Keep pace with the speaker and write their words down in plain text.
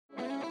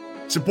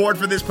Support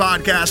for this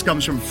podcast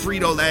comes from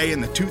Frito-Lay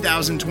and the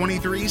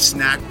 2023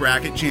 Snack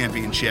Bracket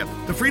Championship.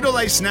 The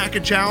Frito-Lay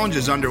Snack Challenge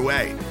is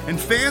underway, and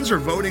fans are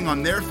voting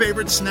on their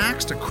favorite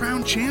snacks to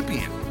crown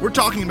champion. We're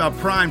talking about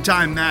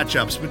prime-time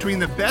matchups between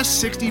the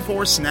best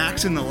 64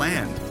 snacks in the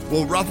land.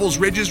 Will Ruffles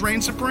Ridges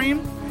reign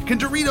supreme? Can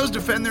Doritos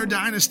defend their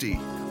dynasty?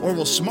 Or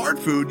will Smart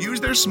Food use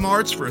their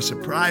smarts for a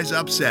surprise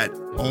upset?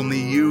 Only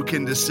you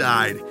can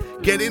decide.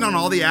 Get in on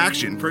all the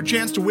action for a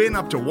chance to win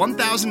up to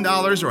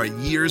 $1,000 or a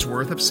year's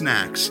worth of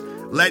snacks.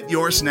 Let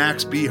your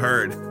snacks be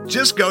heard.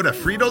 Just go to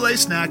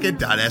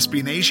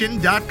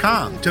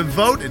fritolaysnacket.sbnation.com to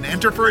vote and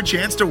enter for a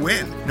chance to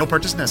win. No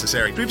purchase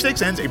necessary.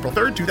 Sweepstakes ends April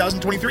 3rd,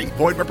 2023.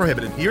 Void where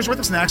prohibited. Year's worth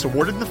of snacks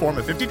awarded in the form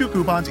of 52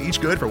 coupons, each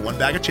good for one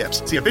bag of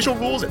chips. See official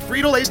rules at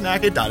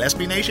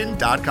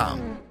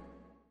fritolaysnacket.sbnation.com.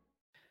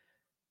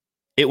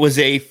 It was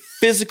a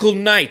physical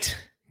night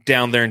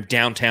down there in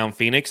downtown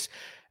Phoenix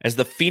as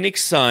the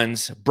Phoenix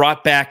Suns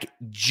brought back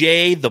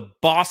Jay the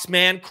Boss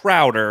Man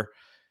Crowder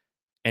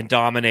and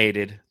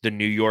dominated the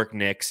New York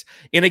Knicks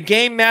in a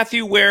game,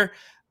 Matthew, where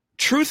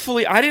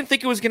truthfully, I didn't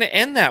think it was going to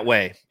end that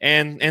way.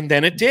 And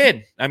then it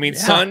did. I mean,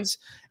 Suns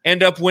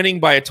end up winning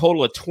by a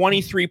total of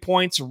 23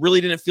 points.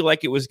 Really didn't feel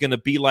like it was going to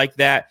be like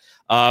that.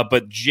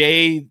 But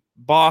Jay,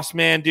 boss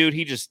man, dude,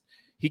 he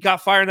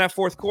got fired in that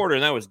fourth quarter,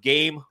 and that was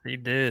game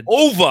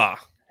over.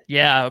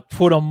 Yeah,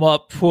 put him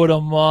up.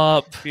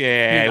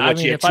 Yeah, dude,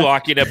 what you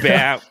talking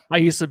about? I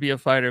used to be a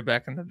fighter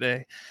back in the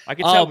day. I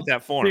can tell with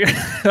that form.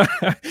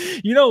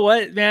 You know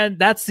what, man?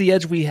 That's the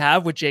edge we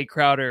have with Jay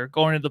Crowder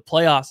going into the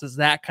playoffs is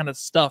that kind of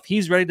stuff.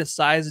 He's ready to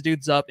size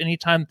dudes up.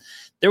 Anytime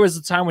there was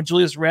a time when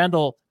Julius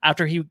Randle,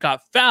 after he got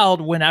fouled,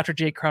 went after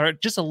Jay Crowder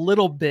just a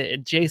little bit,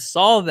 and Jay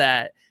saw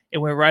that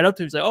and went right up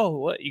to him. He's like, "Oh,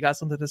 what? You got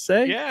something to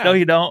say?" Yeah. No,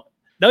 you don't.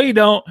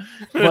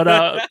 But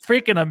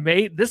freaking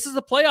amazing. This is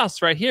the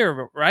playoffs right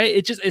here,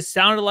 right? It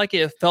sounded like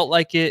it felt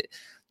like it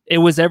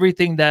was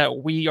everything that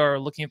we are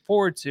looking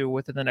forward to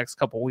within the next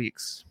couple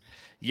weeks.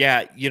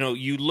 Yeah,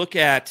 you look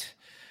at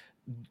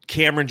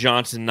Cameron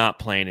Johnson not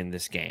playing in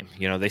this game.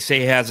 They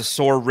say he has a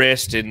sore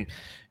wrist, and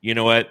you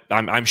know what?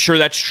 I'm sure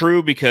that's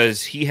true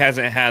because he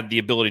hasn't had the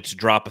ability to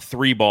drop a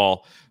three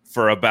ball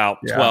for about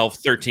 12,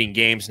 13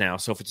 games now.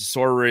 So if it's a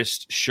sore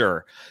wrist,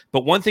 sure.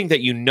 But one thing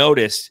that you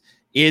notice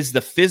is the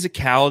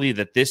physicality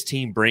that this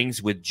team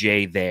brings with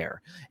Jay there.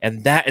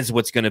 And that is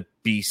what's going to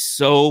be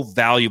so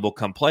valuable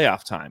come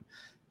playoff time.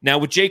 Now,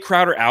 with Jay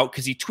Crowder out,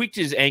 because he tweaked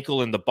his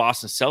ankle in the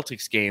Boston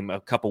Celtics game a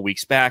couple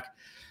weeks back,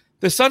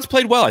 the Suns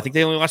played well. I think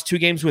they only lost 2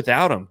 games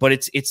without him, but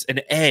it's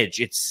an edge.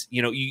 It's,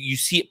 you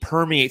see it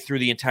permeate through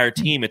the entire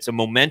team. It's a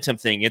momentum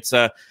thing. It's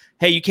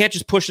hey, you can't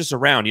just push this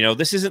around.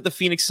 This isn't the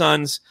Phoenix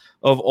Suns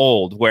of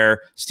old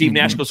where Steve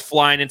Nash goes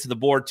flying into the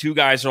board. 2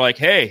 guys are like,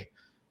 hey,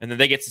 and then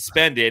they get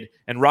suspended,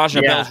 and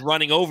Raja Bell's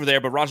running over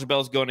there, but Raja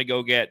Bell's going to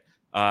go get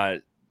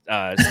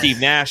Steve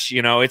Nash.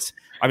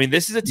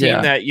 This is a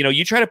team that,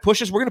 you try to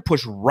push us, we're going to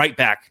push right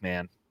back,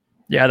 man.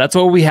 Yeah, that's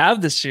what we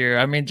have this year.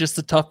 I mean, just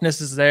the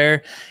toughness is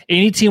there.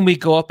 Any team we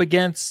go up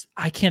against,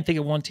 I can't think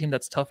of one team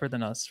that's tougher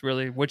than us,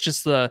 really, which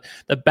is the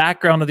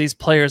background of these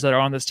players that are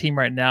on this team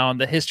right now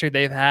and the history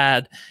they've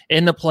had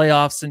in the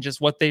playoffs and just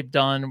what they've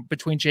done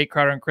between Jay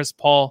Crowder and Chris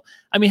Paul.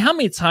 I mean, how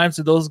many times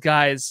do those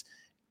guys –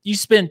 you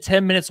spend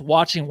 10 minutes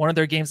watching one of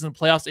their games in the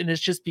playoffs, and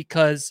it's just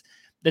because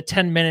the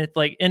 10-minute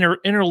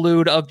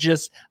interlude of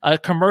just a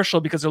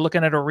commercial because they're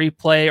looking at a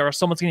replay or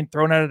someone's getting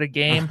thrown out of the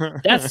game.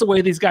 That's the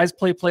way these guys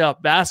play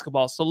playoff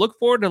basketball. So look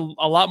forward to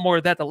a lot more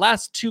of that. The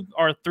last 2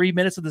 or 3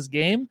 minutes of this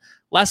game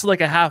lasted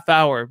like a half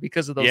hour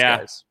because of those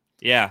guys.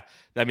 Yeah.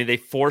 I mean, they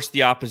force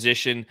the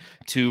opposition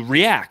to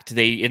react.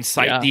 They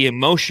incite the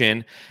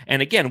emotion.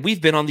 And again, we've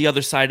been on the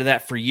other side of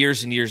that for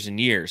years and years and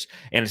years.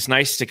 And it's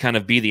nice to kind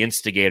of be the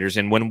instigators.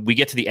 And when we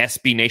get to the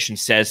SB Nation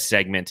Says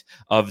segment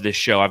of this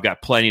show, I've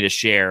got plenty to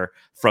share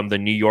from the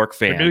New York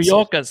fans. The New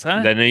Yorkers,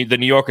 huh? The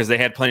New Yorkers, they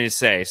had plenty to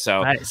say.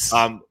 So nice.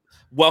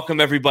 Welcome,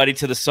 everybody,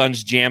 to the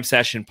Suns Jam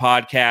Session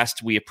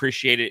podcast. We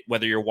appreciate it,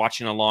 whether you're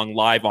watching along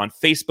live on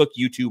Facebook,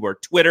 YouTube, or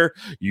Twitter.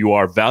 You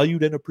are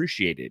valued and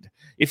appreciated.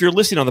 If you're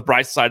listening on the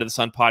Bright Side of the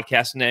Sun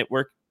podcast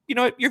network, you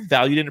know what? You're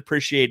valued and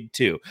appreciated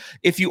too.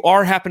 If you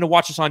happen to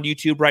watch us on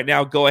YouTube right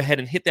now, go ahead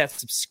and hit that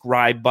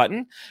subscribe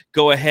button.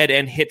 Go ahead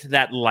and hit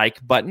that like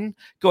button.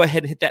 Go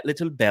ahead and hit that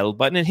little bell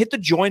button and hit the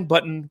join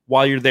button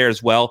while you're there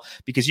as well,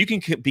 because you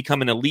can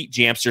become an elite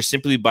Jamster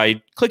simply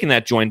by clicking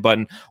that join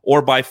button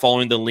or by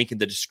following the link in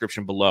the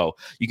description below.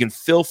 You can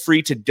feel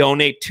free to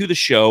donate to the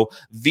show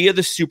via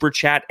the super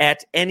chat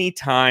at any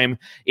time.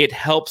 It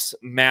helps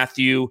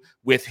Matthew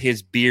with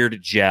his beard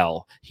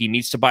gel. He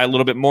needs to buy a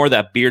little bit more.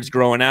 That beard's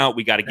growing out.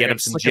 We got to get him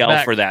some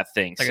gel for that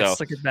thing. So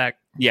slick it back.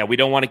 Yeah, we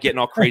don't want it getting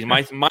all crazy.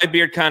 My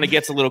beard kind of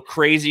gets a little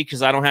crazy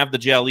because I don't have the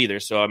gel either.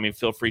 So, I mean,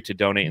 feel free to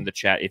donate in the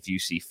chat if you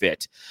see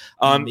fit.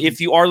 If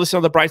you are listening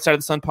on the Bright Side of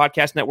the Sun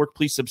podcast network,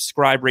 please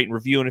subscribe, rate, and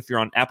review. And if you're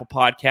on Apple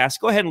Podcasts,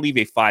 go ahead and leave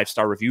a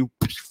 5-star review,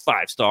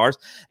 5 stars,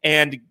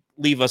 and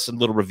leave us a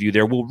little review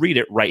there. We'll read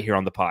it right here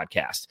on the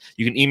podcast.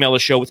 You can email the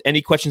show with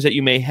any questions that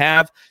you may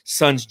have,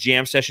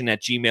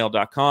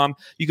 sunsjamsession@gmail.com.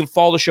 You can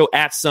follow the show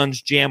at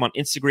Suns Jam on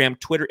Instagram,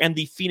 Twitter, and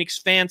the Phoenix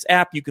Fans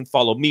app. You can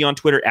follow me on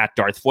Twitter at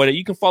Darth Foyda.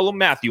 You can follow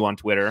Matthew on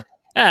Twitter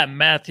at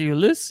Matthew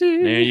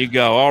Lissy. There you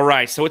go. All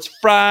right. So it's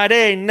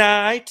Friday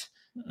night.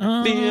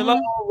 Feel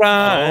all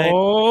right.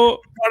 Oh,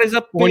 Party's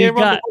up what do here you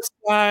on got? the west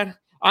side.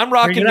 I'm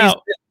rocking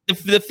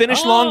the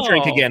Finnish long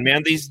drink again,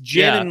 man. These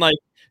gin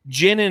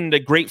and the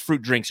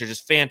grapefruit drinks are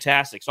just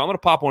fantastic. So I'm going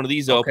to pop one of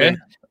these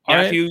open.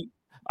 Matthew,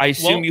 I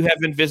assume you have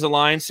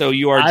Invisalign, so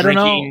you are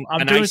drinking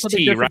I'm an doing iced something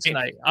tea, different right?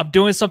 tonight. I'm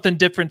doing something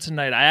different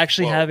tonight. I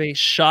actually have a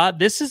shot.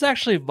 This is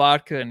actually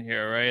vodka in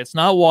here, right? It's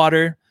not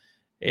water.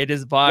 It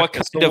is vodka.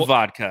 What kind of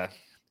vodka?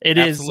 It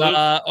Absolute?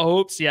 is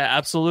oats. Yeah,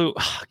 absolute.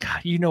 Oh,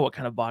 God, you know what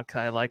kind of vodka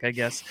I like, I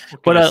guess.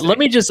 But I'm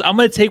going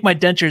to take my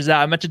dentures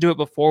out. I meant to do it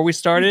before we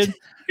started.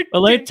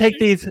 But let me take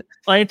these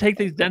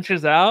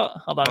dentures out.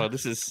 Hold on. Oh,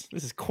 this is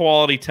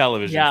quality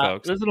television,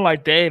 folks. This is my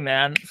day,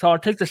 man. So I'll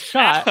take the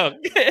shot.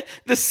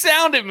 The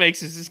sound it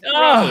makes is just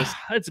gross.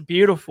 Oh, it's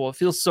beautiful. It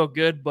feels so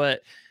good,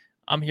 but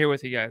I'm here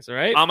with you guys, all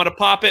right? I'm going to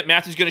pop it.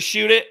 Matthew's going to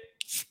shoot it.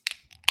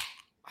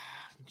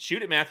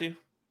 Shoot it, Matthew.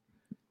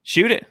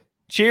 Shoot it.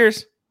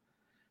 Cheers.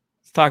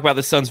 Let's talk about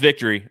the Suns'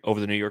 victory over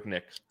the New York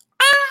Knicks.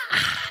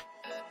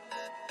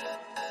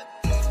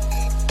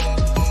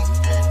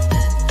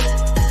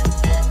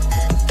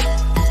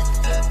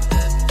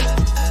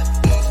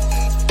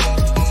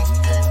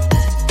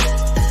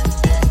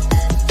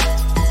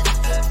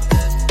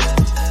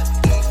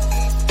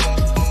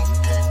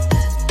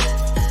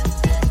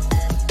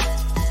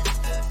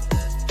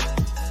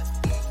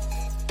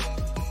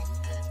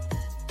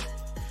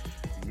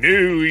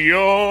 New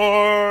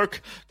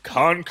York,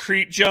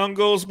 concrete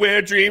jungles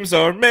where dreams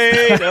are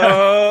made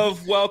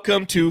of.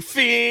 Welcome to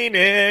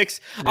Phoenix.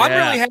 Yeah. I'm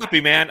really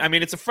happy, man. I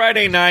mean, it's a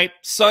Friday night.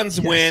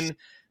 Suns win.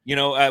 You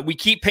know, we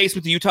keep pace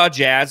with the Utah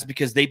Jazz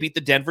because they beat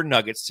the Denver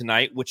Nuggets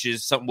tonight, which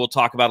is something we'll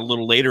talk about a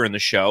little later in the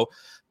show.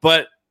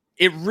 But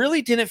it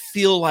really didn't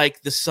feel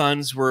like the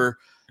Suns were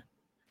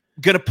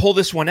going to pull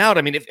this one out.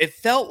 I mean, it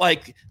felt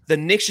like the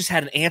Knicks just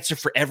had an answer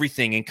for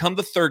everything. And come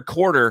the third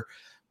quarter,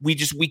 we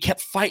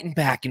kept fighting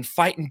back. And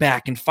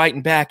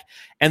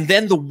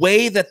then the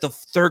way that the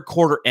third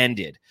quarter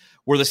ended,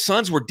 where the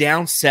Suns were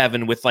down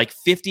 7 with like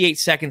 58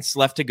 seconds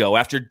left to go,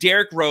 after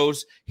Derrick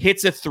Rose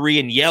hits a 3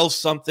 and yells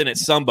something at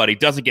somebody,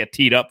 doesn't get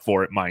teed up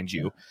for it, mind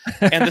you.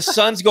 And the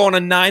Suns go on a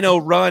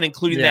 9-0 run,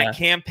 including that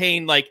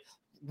campaign, like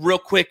real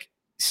quick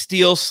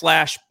steal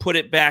 / put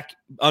it back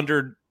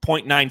under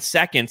 0.9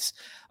 seconds.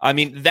 I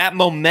mean, that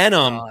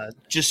momentum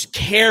just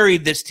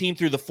carried this team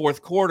through the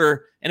fourth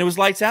quarter, and it was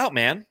lights out,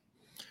 man.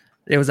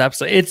 It was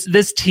absolutely. It's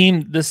this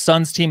team, the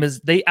Suns team,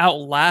 they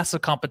outlast the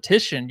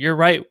competition. You're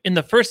right. In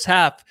the first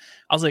half,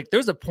 I was like,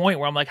 there's a point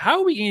where I'm like, how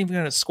are we even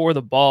going to score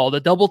the ball? The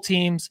double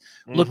teams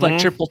looked like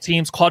triple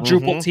teams,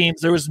 quadruple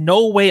teams. There was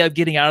no way of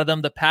getting out of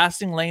them. The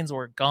passing lanes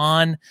were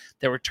gone.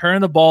 They were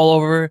turning the ball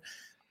over.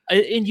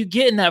 And you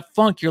get in that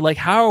funk. You're like,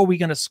 how are we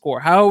going to score?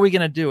 How are we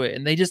going to do it?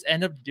 And they just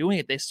end up doing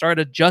it. They start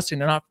adjusting.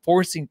 They're not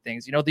forcing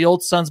things. You know, the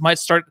old Suns might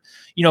start,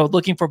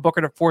 looking for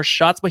Booker to force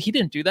shots, but he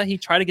didn't do that. He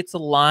tried to get to the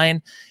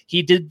line.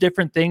 He did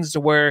different things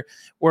to where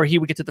he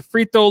would get to the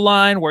free throw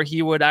line, where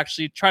he would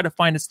actually try to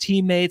find his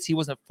teammates. He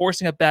wasn't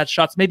forcing up bad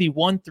shots. Maybe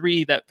 1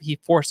 3 that he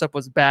forced up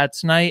was bad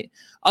tonight.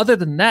 Other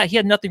than that, he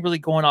had nothing really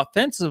going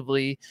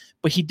offensively,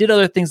 but he did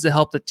other things to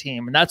help the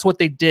team. And that's what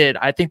they did.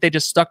 I think they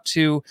just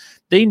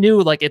they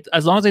knew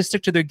as long as they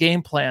stick to their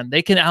game plan,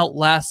 they can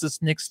outlast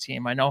this Knicks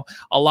team. I know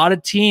a lot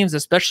of teams,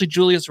 especially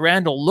Julius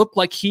Randle, looked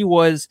like he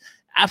was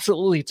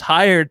absolutely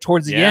tired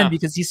towards the end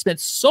because he spent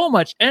so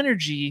much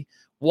energy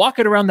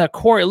walking around that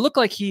court. It looked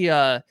like he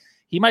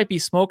might be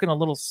smoking a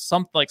little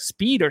something like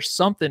speed or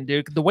something,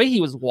 dude. The way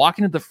he was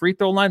walking to the free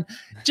throw line,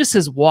 just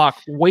his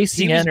walk,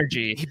 wasting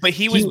energy. But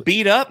he was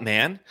beat up,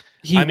 man.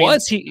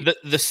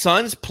 The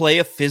Suns play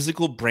a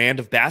physical brand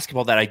of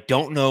basketball that I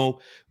don't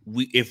know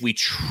if we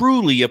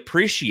truly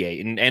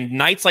appreciate. And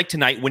nights like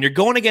tonight, when you're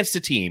going against a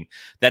team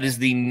that is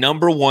the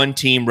number 1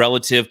 team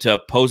relative to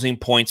opposing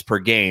points per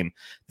game,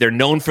 they're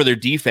known for their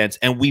defense,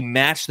 and we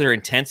match their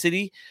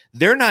intensity.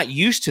 They're not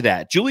used to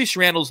that. Julius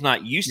Randle's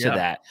not used to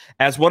that.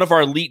 As one of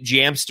our elite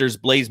jamsters,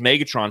 Blaze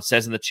Megatron,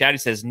 says in the chat, he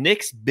says,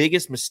 Nick's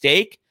biggest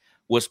mistake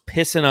was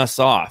pissing us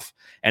off.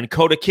 And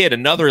Coda Kid,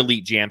 another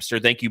elite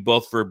jamster, thank you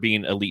both for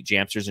being elite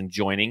jamsters and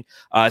joining.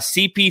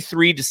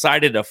 CP3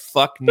 decided to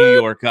fuck New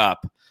York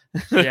up.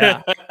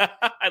 Yeah.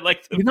 I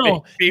like the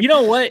you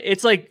know what?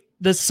 It's like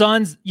the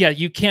Suns,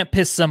 you can't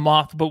piss them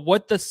off, but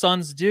what the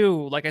Suns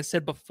do, like I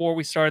said before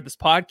we started this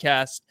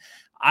podcast,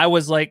 I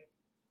was like,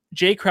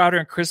 Jay Crowder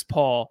and Chris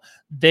Paul,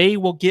 they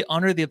will get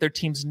under the other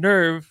team's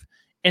nerve,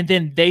 and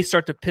then they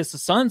start to piss the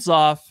Suns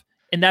off,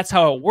 and that's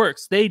how it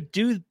works. They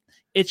do.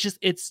 It's just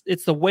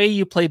it's the way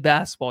you play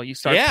basketball. You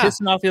start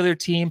pissing off the other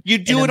team. You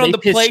do it on the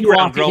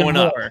playground growing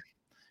up.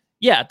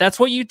 Yeah, that's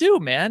what you do,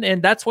 man.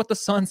 And that's what the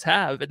Suns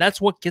have. And that's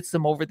what gets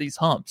them over these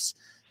humps.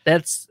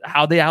 That's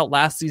how they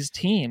outlast these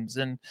teams.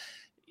 And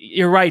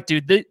you're right,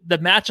 dude. The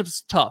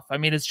matchup's tough. I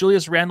mean, it's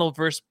Julius Randle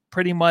versus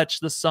pretty much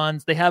the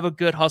Suns. They have a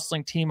good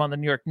hustling team on the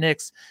New York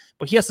Knicks,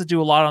 but he has to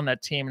do a lot on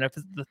that team. And if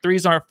the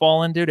threes aren't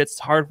falling, dude, it's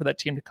hard for that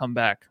team to come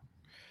back.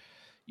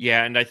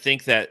 Yeah, and I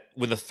think that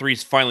when the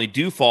threes finally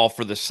do fall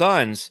for the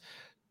Suns,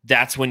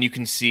 that's when you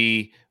can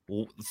see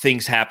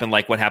things happen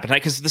like what happened tonight,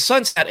 because the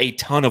Suns had a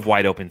ton of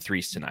wide open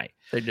threes tonight.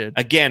 They did.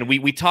 Again,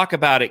 we talk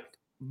about it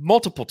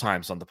multiple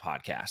times on the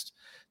podcast,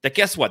 that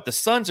guess what? The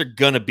Suns are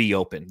going to be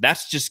open.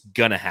 That's just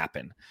going to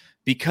happen.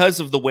 Because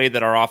of the way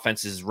that our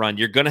offense is run,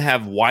 you're going to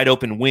have wide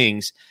open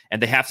wings,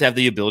 and they have to have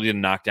the ability to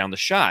knock down the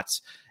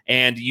shots.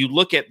 And you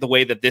look at the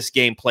way that this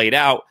game played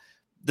out,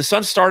 the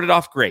Suns started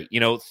off great.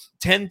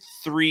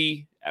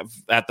 10-3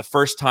 at the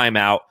first time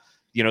out.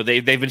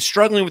 They've been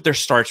struggling with their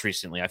starts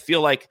recently. I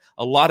feel like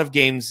a lot of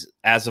games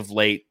as of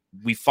late,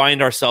 we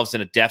find ourselves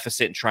in a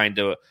deficit and trying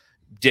to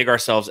dig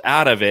ourselves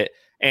out of it.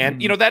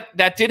 And,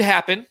 that did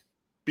happen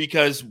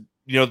because,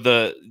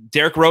 the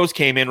Derrick Rose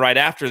came in right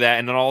after that.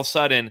 And then all of a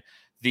sudden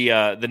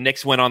the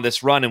Knicks went on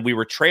this run, and we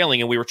were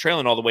trailing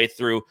all the way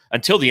through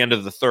until the end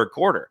of the third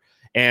quarter.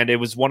 And it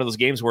was one of those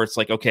games where it's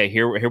like, okay,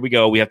 here we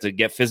go. We have to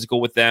get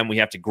physical with them. We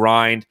have to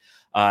grind,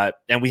 and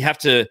we have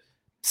to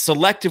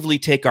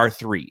selectively take our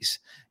threes.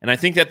 And I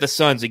think that the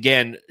Suns,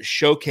 again,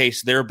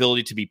 showcase their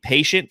ability to be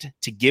patient,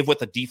 to give what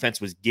the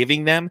defense was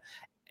giving them,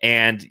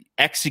 and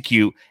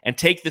execute and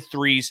take the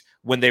threes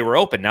when they were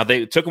open. Now,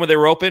 they took them when they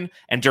were open,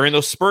 and during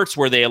those spurts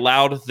where they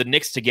allowed the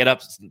Knicks to get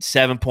up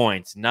 7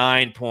 points,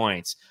 9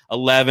 points,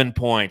 11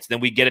 points,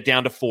 then we get it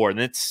down to 4, and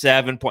then it's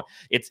 7 points.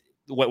 It's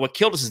what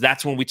killed us is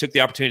that's when we took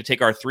the opportunity to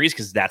take our threes,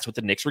 because that's what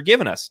the Knicks were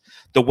giving us.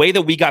 The way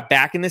that we got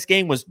back in this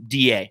game was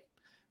DA.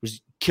 Was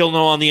killing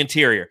them on the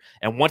interior.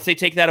 And once they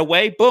take that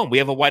away, boom, we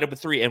have a wide open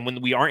three. And when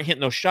we aren't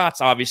hitting those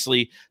shots,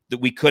 obviously, that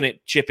we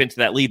couldn't chip into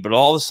that lead. But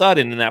all of a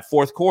sudden, in that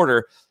fourth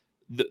quarter,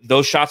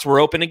 those shots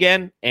were open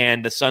again,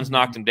 and the Suns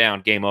knocked them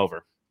down. Game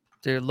over.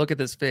 Dude, look at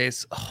this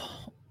face.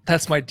 Oh,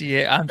 that's my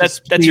DA.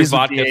 That's your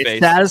vodka face.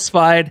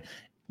 Satisfied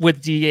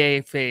with DA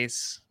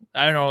face.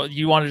 I don't know.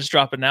 You want to just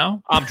drop it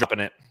now? I'm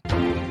dropping it.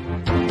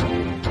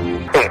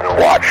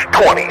 Watch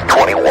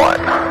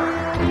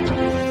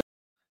 2021.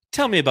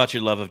 Tell me about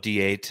your love of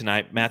DA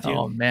tonight, Matthew.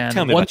 Oh, man.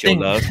 Tell me about your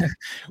love.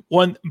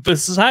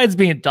 Besides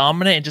being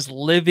dominant and just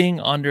living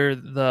under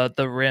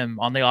the rim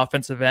on the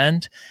offensive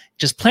end,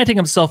 just planting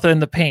himself in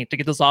the paint to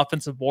get those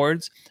offensive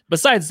boards.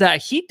 Besides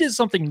that, he did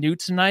something new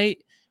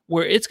tonight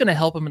where it's going to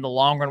help him in the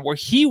long run, where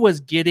he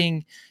was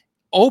getting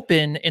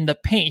open in the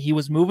paint. He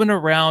was moving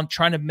around,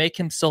 trying to make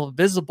himself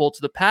visible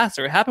to the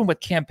passer. It happened with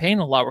Campaign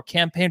a lot, where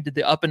Campaign did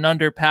the up and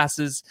under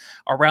passes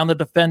around the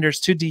defenders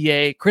to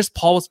DA. Chris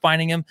Paul was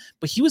finding him,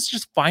 but he was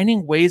just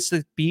finding ways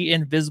to be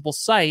in visible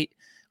sight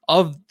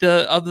of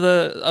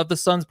the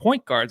Suns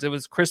point guards. It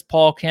was Chris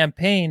Paul,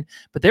 Campaign,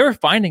 but they were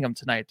finding him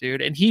tonight,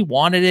 dude. And he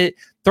wanted it,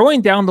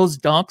 throwing down those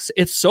dunks.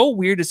 It's so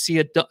weird to see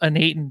an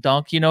Ayton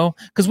dunk,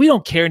 because we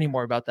don't care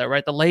anymore about that,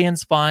 right? The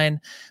lay-in's fine,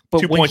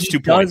 but 2 points, 2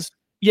 points.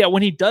 Yeah,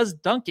 when he does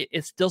dunk it,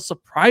 it still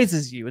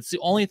surprises you. It's the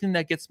only thing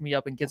that gets me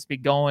up and gets me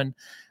going.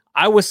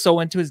 I was so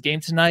into his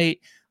game tonight.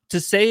 To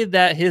say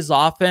that his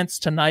offense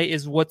tonight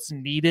is what's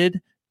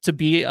needed to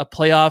be a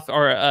playoff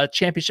or a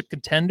championship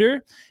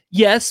contender,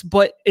 yes,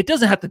 but it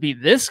doesn't have to be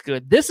this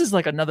good. This is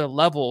like another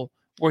level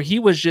where he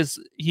was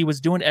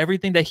doing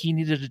everything that he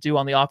needed to do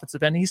on the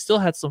offensive end. He still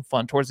had some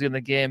fun towards the end of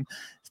the game,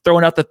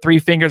 throwing out the 3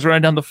 fingers,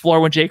 running down the floor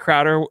when Jay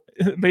Crowder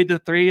made the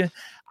 3.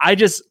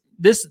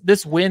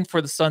 This win for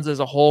the Suns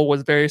as a whole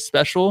was very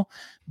special,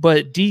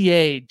 but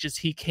DA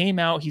he came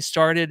out, he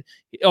started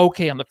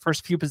okay on the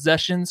first few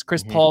possessions.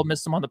 Chris Paul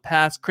missed him on the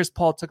pass. Chris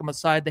Paul took him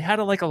aside. They had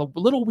a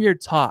little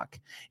weird talk,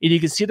 and you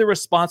could see the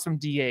response from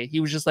DA. He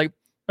was just like,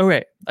 all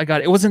right, I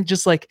got it. It wasn't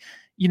just like,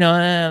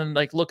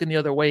 like looking the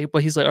other way,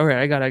 but he's like, all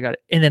right, I got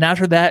it. And then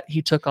after that,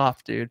 he took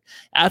off, dude.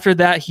 After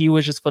that, he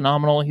was just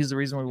phenomenal. He's the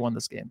reason we won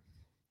this game.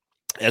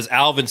 As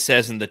Alvin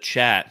says in the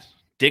chat,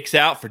 Dick's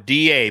out for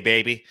DA,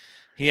 baby.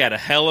 He had a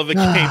hell of a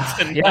game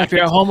tonight. Yeah, if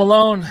you're at home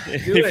alone,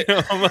 if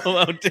you're home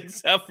alone,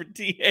 Dick's out for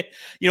DA.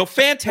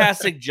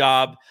 Fantastic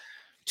job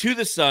to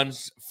the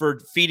Suns for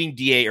feeding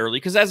DA early,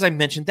 because as I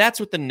mentioned, that's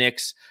what the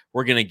Knicks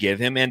were going to give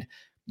him. And,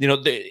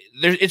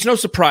 it's no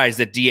surprise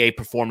that DA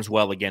performs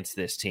well against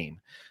this team.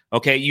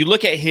 Okay, you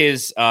look at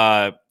his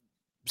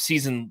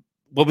season.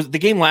 What was the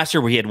game last year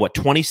where he had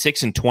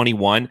 26 and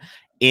 21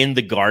 in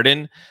the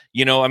Garden?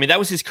 That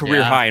was his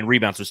career high in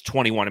rebounds, was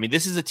 21.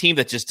 This is a team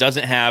that just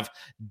doesn't have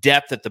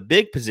depth at the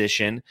big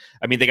position.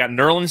 They got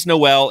Nerlens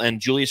Noel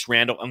and Julius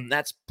Randle, and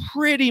that's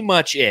pretty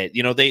much it.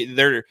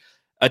 They're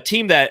a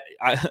team that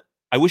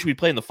I wish we'd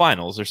play in the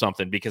finals or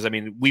something, because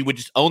we would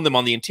just own them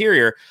on the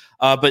interior.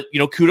 But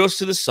kudos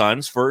to the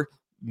Suns for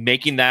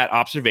making that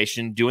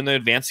observation, doing the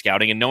advanced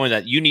scouting, and knowing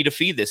that you need to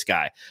feed this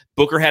guy.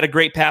 Booker had a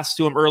great pass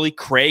to him early.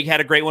 Craig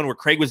had a great one where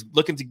Craig was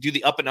looking to do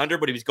the up and under,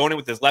 but he was going in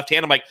with his left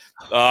hand. I'm like,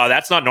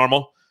 that's not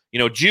normal.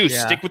 Juice,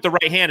 stick with the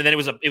right hand. And then it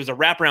was a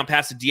wraparound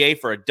pass to DA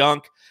for a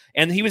dunk.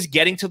 And he was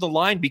getting to the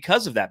line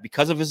because of that,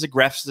 because of his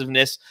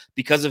aggressiveness,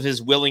 because of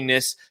his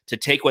willingness to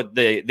take what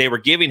they were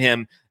giving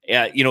him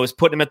is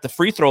putting him at the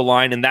free throw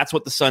line, and that's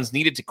what the Suns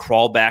needed to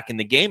crawl back in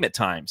the game at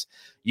times.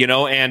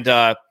 And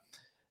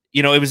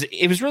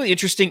it was really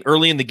interesting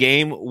early in the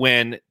game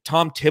when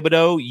Tom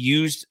Thibodeau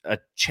used a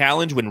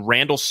challenge when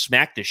Randall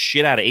smacked the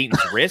shit out of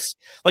Ayton's wrist.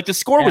 Like the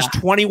score was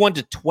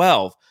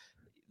 21-12.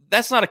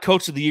 That's not a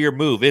coach of the year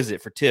move, is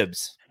it, for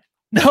Tibbs?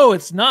 No,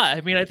 it's not. I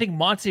mean, I think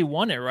Monty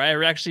won it, right?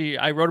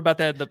 I wrote about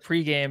that in the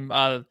pregame.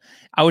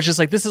 I was just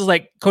like, this is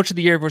like coach of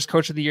the year versus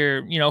coach of the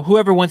year.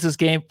 Whoever wins this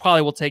game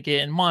probably will take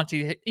it. And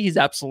Monty, he's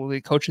absolutely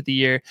coach of the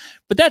year.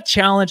 But that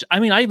challenge, I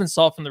mean, I even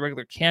saw it from the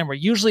regular camera.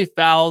 Usually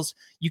fouls,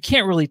 you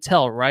can't really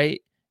tell,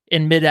 right?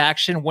 In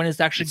mid-action when it's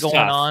actually going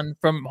on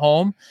from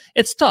home.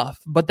 It's tough.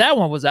 But that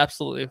one was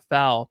absolutely a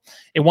foul.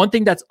 And one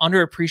thing that's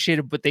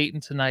underappreciated with Ayton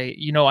tonight,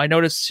 I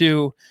noticed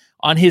too,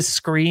 on his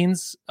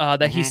screens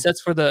that he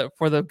sets for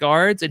the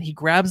guards, and he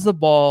grabs the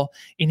ball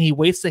and he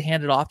waits to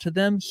hand it off to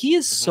them. He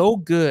is so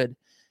good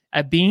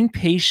at being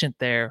patient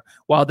there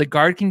while the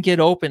guard can get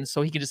open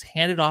so he can just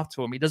hand it off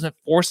to him. He doesn't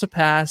force a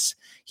pass.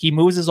 He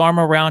moves his arm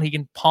around. He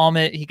can palm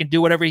it. He can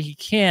do whatever he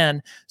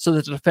can so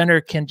that the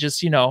defender can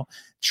just,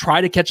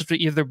 try to catch it to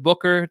either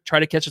Booker, try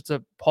to catch it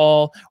to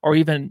Paul, or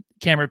even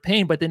Cameron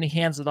Payne, but then he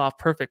hands it off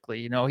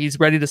perfectly. He's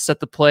ready to set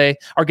the play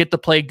or get the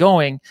play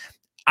going.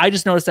 I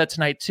just noticed that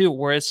tonight too,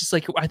 where it's just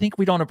like, I think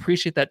we don't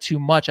appreciate that too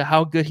much of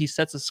how good he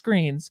sets the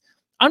screens.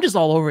 I'm just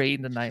all over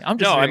Ayton tonight.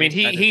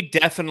 He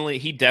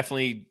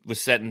definitely was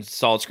setting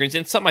solid screens,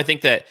 and something I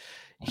think that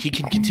he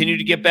can continue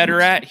to get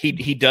better at.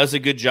 He does a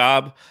good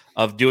job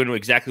of doing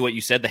exactly what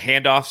you said. The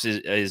handoffs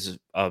is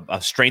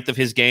a strength of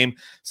his game.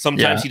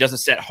 Sometimes he doesn't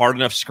set hard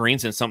enough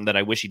screens, and something that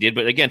I wish he did.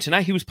 But again,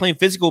 tonight he was playing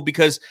physical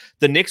because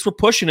the Knicks were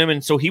pushing him,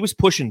 and so he was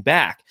pushing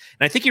back.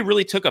 And I think he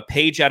really took a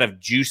page out of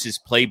Juice's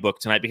playbook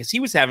tonight because he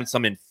was having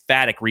some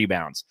emphatic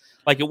rebounds.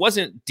 Like it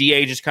wasn't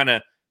DA just kind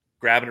of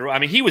grabbing it. I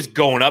mean, he was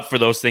going up for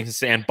those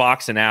things and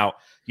boxing out.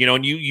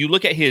 And you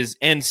look at his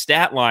end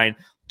stat line.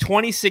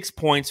 26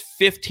 points,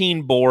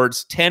 15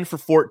 boards, 10 for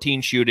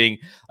 14 shooting,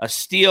 a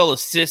steal,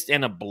 assist,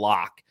 and a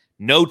block.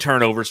 No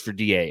turnovers for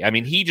DA. I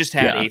mean, he just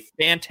had a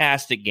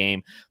fantastic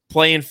game,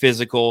 playing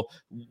physical,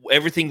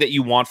 everything that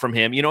you want from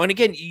him. And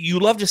again, you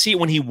love to see it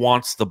when he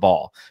wants the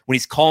ball, when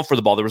he's calling for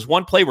the ball. There was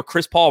one play where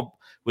Chris Paul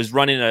was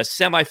running a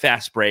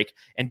semi-fast break,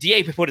 and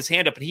DA put his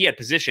hand up, and he had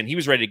position. He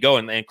was ready to go,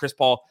 and Chris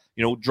Paul,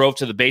 drove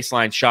to the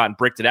baseline shot and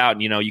bricked it out.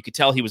 And, you could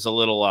tell he was a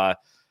little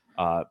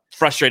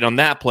frustrated on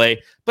that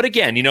play. But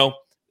again,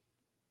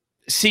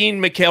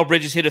 seeing Mikal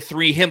Bridges hit a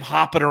three, him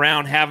hopping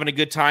around, having a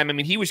good time. I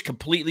mean, he was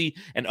completely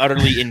and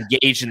utterly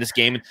engaged in this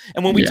game.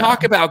 And when we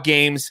talk about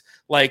games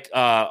like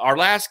our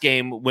last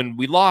game when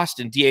we lost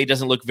and DA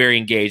doesn't look very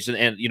engaged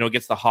and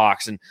against the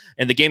Hawks and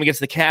the game against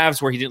the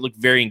Cavs where he didn't look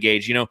very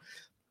engaged,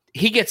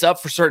 he gets up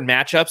for certain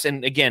matchups.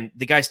 And again,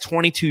 the guy's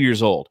 22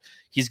 years old.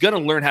 He's going to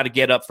learn how to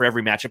get up for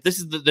every matchup. This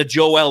is the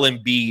Joel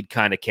Embiid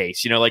kind of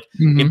case,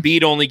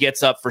 Embiid only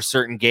gets up for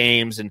certain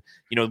games. And,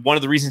 one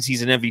of the reasons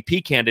he's an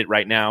MVP candidate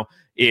right now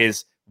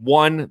is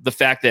one, the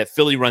fact that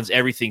Philly runs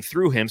everything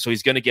through him. So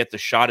he's going to get the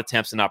shot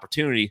attempts and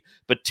opportunity,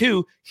 but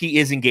two, he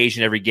is engaged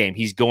in every game.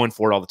 He's going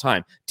for it all the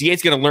time.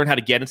 DA's going to learn how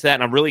to get into that.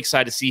 And I'm really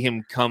excited to see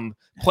him come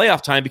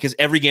playoff time because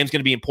every game's going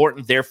to be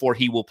important. Therefore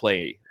he will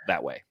play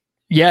that way.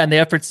 Yeah. And the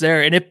effort's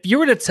there. And if you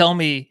were to tell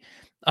me,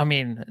 I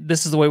mean,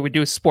 this is the way we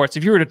do sports.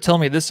 If you were to tell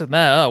me this and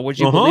that, would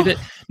you believe it?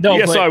 No,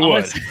 yes, I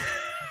would.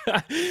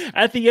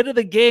 At the end of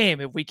the game,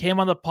 if we came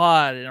on the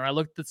pod and I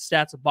looked at the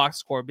stats of box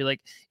score, it'd be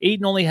like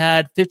Ayton only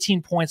had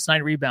 15 points,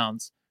 9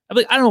 rebounds. I'm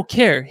like, I don't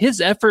care.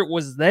 His effort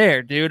was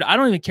there, dude. I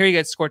don't even care. You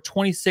guys scored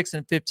 26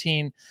 and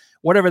 15,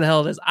 whatever the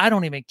hell it is. I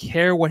don't even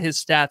care what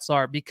his stats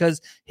are because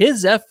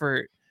his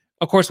effort,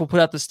 of course, we'll put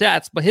out the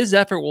stats, but his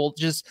effort will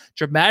just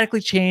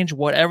dramatically change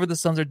whatever the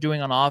Suns are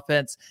doing on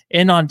offense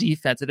and on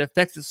defense. It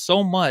affects it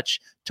so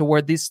much to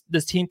where this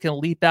team can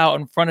leap out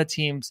in front of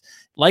teams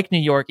like New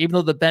York, even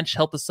though the bench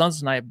helped the Suns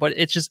tonight. But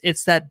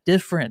it's that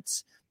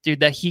difference,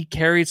 dude, that he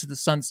carries to the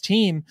Suns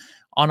team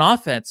on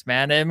offense,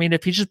 man. I mean,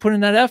 if he's just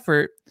putting that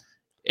effort,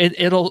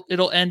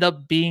 it'll end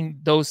up being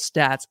those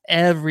stats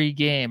every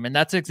game. And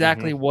that's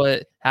exactly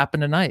what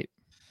happened tonight.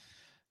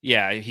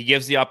 Yeah, he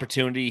gives the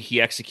opportunity, he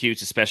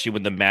executes, especially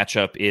when the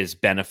matchup is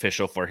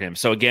beneficial for him.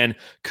 So again,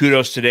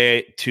 kudos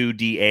today to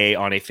DA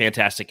on a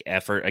fantastic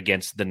effort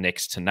against the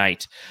Knicks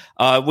tonight.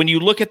 When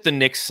you look at the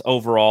Knicks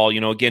overall,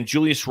 again,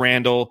 Julius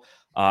Randle,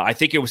 I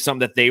think it was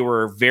something that they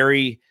were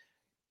very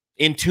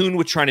in tune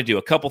with trying to do.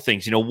 A couple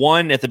things.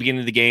 One, at the beginning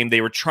of the game, they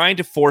were trying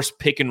to force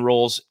pick and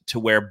rolls to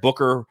where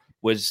Booker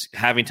was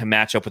having to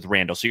match up with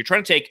Randle. So you're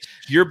trying to take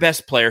your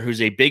best player,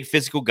 who's a big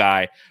physical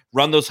guy,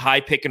 run those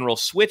high pick and roll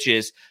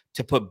switches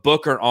to put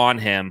Booker on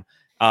him.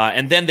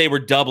 And then they were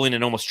doubling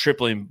and almost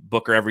tripling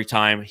Booker every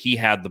time he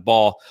had the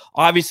ball.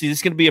 Obviously, this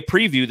is going to be a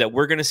preview that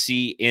we're going to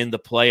see in the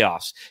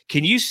playoffs.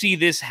 Can you see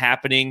this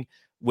happening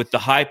with the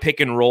high pick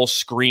and roll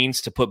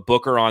screens to put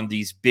Booker on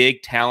these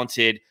big,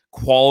 talented,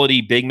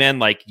 quality big men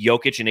like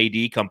Jokic and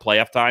AD come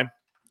playoff time?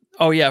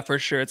 Oh, yeah, for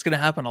sure. It's going to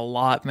happen a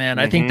lot, man.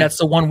 I think that's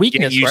the one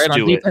weakness, right?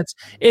 On defense.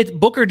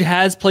 Booker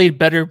has played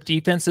better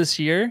defense this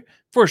year,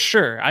 For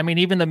sure. I mean,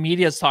 even the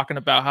media is talking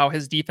about how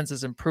his defense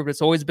has improved.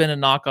 It's always been a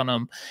knock on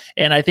him.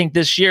 And I think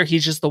this year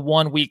he's just the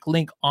one weak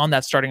link on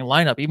that starting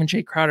lineup. Even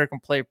Jay Crowder can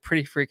play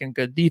pretty freaking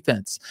good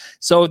defense.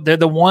 So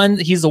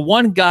he's the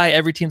one guy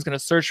every team's going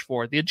to search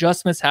for. The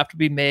adjustments have to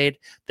be made.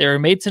 They're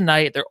made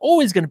tonight. They're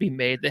always going to be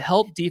made. The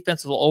help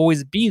defense will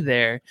always be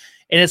there.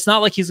 And it's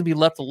not like he's going to be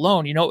left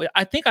alone.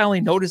 I think I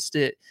only noticed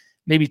it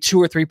maybe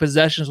 2 or 3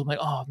 possessions. I'm like,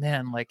 oh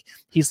man, like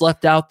he's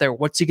left out there.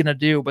 What's he going to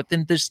do? But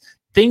then there's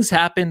things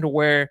happen to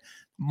where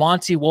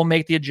Monty will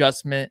make the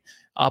adjustment.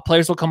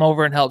 Players will come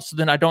over and help. So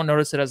then I don't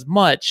notice it as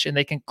much, and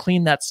they can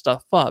clean that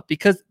stuff up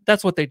because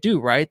that's what they do,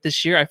 right?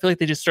 This year, I feel like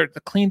they just start to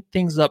clean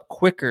things up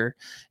quicker.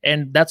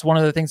 And that's one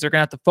of the things they're going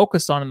to have to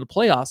focus on in the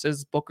playoffs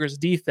is Booker's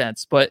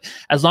defense. But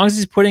as long as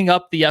he's putting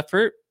up the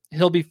effort,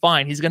 he'll be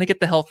fine. He's going to get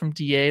the help from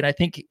DA. And I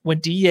think when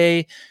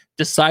DA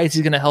decides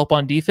he's going to help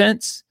on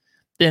defense,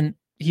 then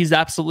he's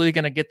absolutely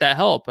going to get that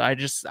help. I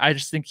just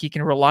think he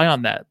can rely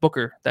on that.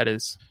 Booker, that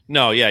is.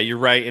 No, yeah, you're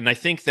right. And I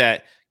think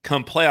that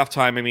come playoff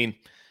time, I mean,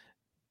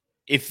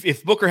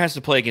 if Booker has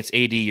to play against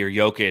AD or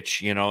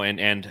Jokic,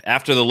 and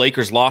after the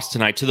Lakers lost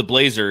tonight to the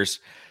Blazers,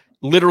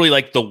 literally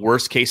like the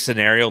worst case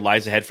scenario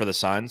lies ahead for the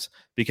Suns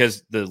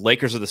because the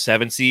Lakers are the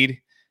 7 seed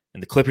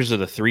and the Clippers are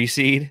the 3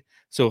 seed.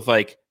 So if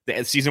like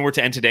the season were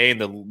to end today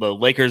and the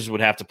Lakers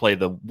would have to play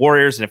the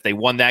Warriors, and if they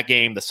won that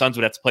game, the Suns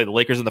would have to play the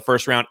Lakers in the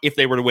first round. If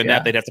they were to win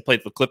that, they'd have to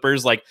play the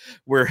Clippers. Like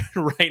we're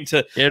right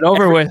into get it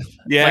over with.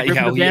 Yeah,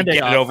 like get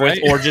it over with,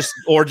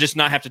 or just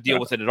not have to deal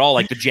with it at all.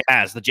 Like the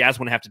Jazz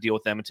wouldn't have to deal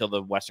with them until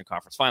the Western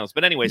Conference Finals.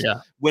 But anyways,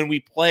 when we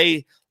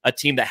play a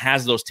team that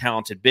has those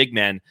talented big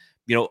men,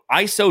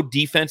 ISO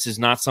defense is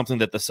not something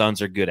that the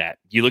Suns are good at.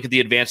 You look at the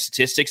advanced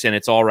statistics and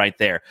it's all right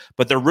there,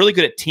 but they're really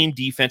good at team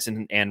defense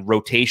and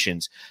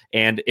rotations.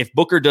 And if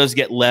Booker does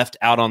get left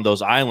out on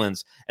those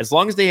islands, as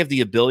long as they have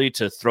the ability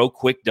to throw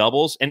quick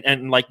doubles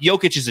and like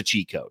Jokic is a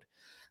cheat code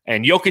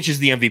and Jokic is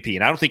the MVP.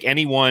 And I don't think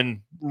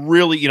anyone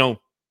really,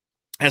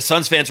 as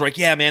Suns fans were like,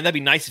 yeah, man, that'd be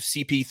nice if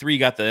CP3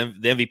 got the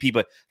MVP,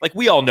 but like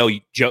we all know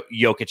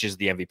Jokic is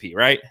the MVP,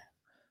 right?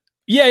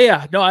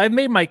 Yeah. No, I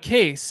made my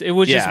case. It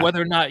was just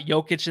whether or not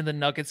Jokic and the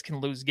Nuggets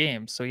can lose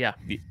games. So yeah,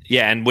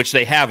 and which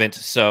they haven't.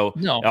 So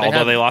no,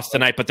 although they lost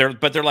tonight, but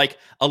they're like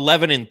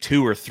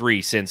 11-2 or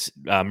 3 since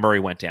Murray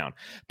went down.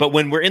 But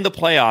when we're in the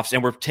playoffs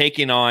and we're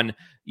taking on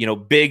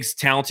bigs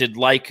talented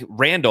like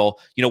Randall,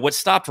 what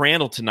stopped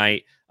Randall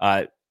tonight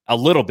a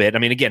little bit. I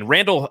mean, again,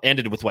 Randall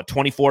ended with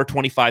 24,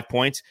 25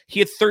 points. He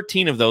had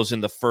 13 of those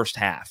in the first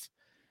half.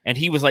 And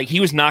he was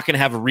not going to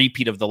have a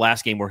repeat of the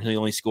last game where he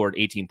only scored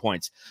 18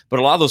 points. But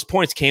a lot of those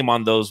points came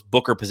on those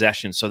Booker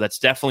possessions. So that's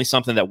definitely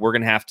something that we're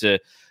going to have to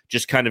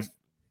just kind of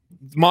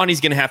 – Monty's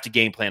going to have to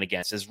game plan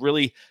against is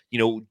really,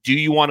 do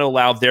you want to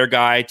allow their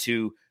guy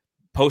to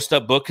post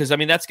up Book? Because, I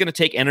mean, that's going to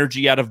take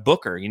energy out of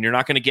Booker. And you're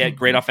not going to get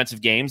great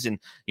offensive games. And,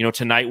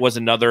 tonight was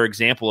another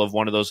example of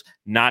one of those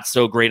not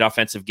so great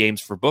offensive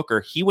games for Booker.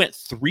 He went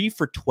 3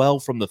 for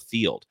 12 from the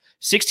field.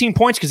 16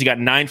 points because he got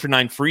 9 for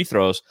 9 free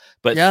throws,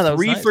 but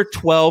 3 for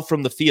 12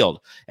 from the field.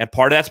 And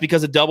part of that's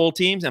because of double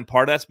teams, and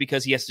part of that's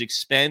because he has to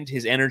expend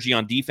his energy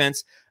on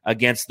defense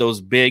against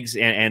those bigs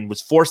and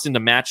was forced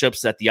into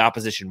matchups that the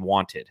opposition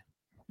wanted.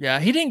 Yeah,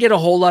 he didn't get a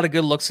whole lot of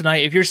good looks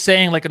tonight. If you're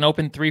saying like an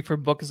open 3 for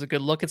Book is a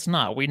good look, it's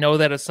not. We know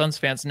that as Suns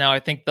fans now. I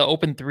think the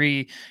open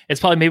 3 is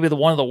probably maybe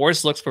one of the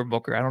worst looks for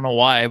Booker. I don't know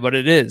why, but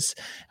it is.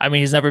 I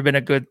mean, he's never been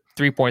a good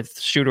 3-point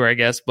shooter, I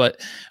guess.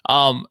 But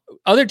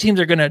other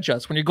teams are going to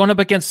adjust. When you're going up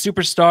against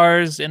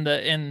superstars in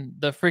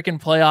the freaking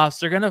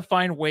playoffs, they're going to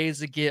find ways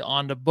to get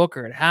onto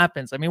Booker. It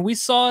happens. I mean, we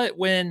saw it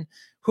when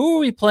who were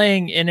we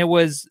playing? And it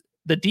was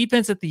the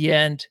defense at the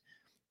end.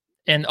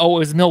 And it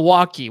was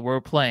Milwaukee we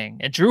were playing,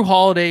 and Drew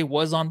Holiday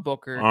was on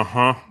Booker.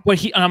 But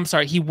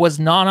he was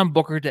not on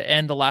Booker to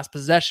end the last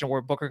possession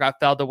where Booker got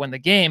fouled to win the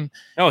game.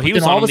 No, he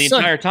was on the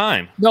entire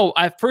time. No,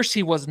 at first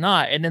he was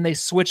not, and then they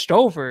switched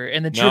over,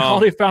 and then Drew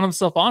Holiday found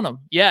himself on him.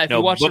 Yeah, if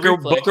you watch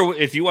Booker,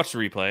 if you watch the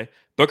replay,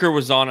 Booker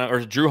was on,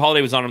 or Drew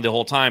Holiday was on him the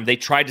whole time. They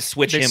tried to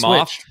switch him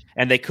off,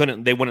 and they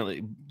couldn't. They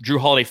wouldn't. Drew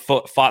Holiday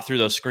fought through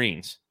those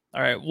screens.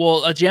 All right.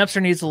 Well,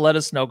 Jamster needs to let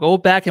us know. Go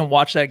back and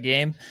watch that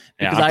game.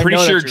 Yeah, I'm pretty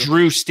sure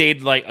Drew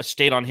stayed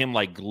on him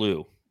like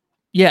glue.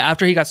 Yeah,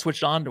 after he got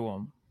switched on to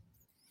him.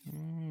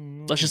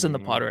 Let's just end the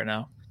pod right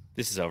now.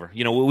 This is over.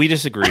 We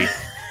disagree.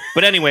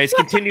 But anyways,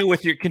 continue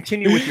with your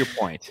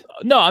point.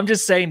 No, I'm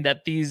just saying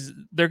that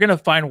they're going to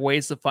find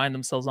ways to find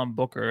themselves on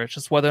Booker. It's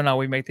just whether or not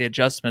we make the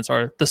adjustments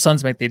or the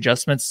Suns make the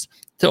adjustments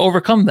to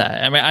overcome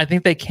that. I mean, I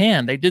think they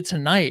can. They did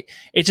tonight.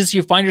 It's just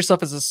you find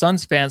yourself as a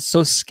Suns fan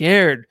so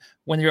scared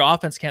when your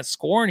offense can't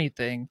score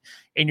anything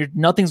and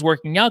nothing's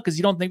working out because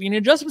you don't think any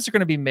adjustments are going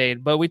to be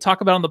made. But we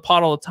talk about on the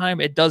pod all the time.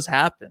 It does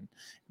happen.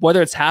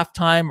 Whether it's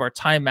halftime or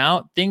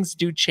timeout, things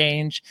do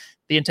change.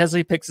 The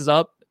intensity picks us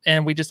up.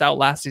 And we just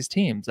outlast these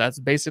teams. That's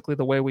basically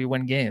the way we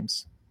win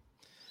games.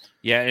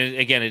 Yeah, and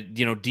again,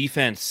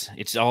 defense.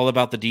 It's all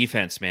about the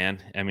defense,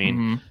 man. I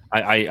mean,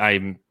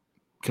 I'm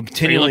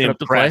continually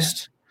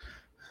impressed.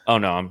 Oh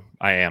no,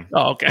 I am.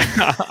 Oh, okay.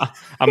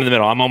 I'm in the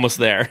middle. I'm almost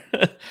there,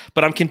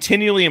 but I'm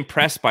continually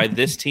impressed by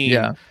this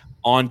team.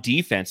 on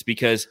defense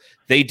because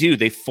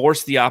they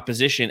force the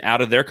opposition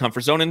out of their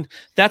comfort zone. And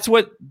that's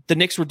what the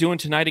Knicks were doing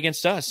tonight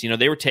against us.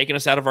 They were taking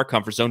us out of our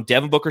comfort zone.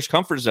 Devin Booker's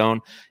comfort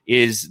zone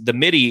is the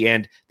midi,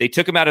 and they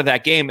took him out of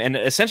that game. And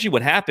essentially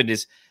what happened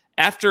is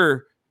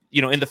after,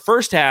 in the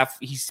first half,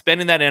 he's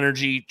spending that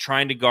energy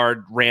trying to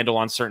guard Randall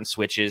on certain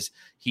switches.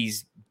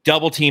 He's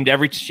double teamed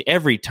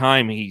every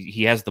time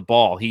he has the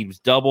ball. He was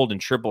doubled and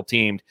triple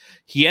teamed.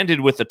 He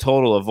ended with a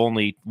total of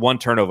only one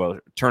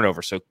turnover.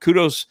 So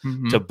kudos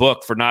to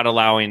Book for not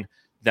allowing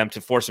them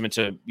to force him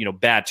into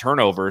bad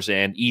turnovers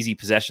and easy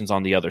possessions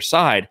on the other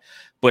side.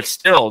 But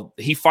still,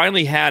 he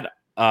finally had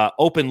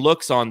open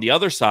looks on the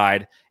other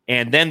side,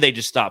 and then they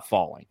just stopped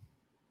falling.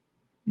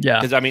 Yeah,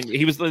 because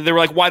they were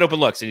like wide open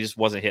looks, and he just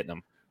wasn't hitting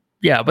them.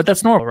 Yeah, but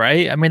that's normal,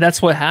 right?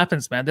 That's what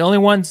happens, man. The only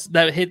ones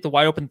that hit the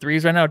wide open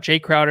threes right now, Jay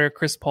Crowder,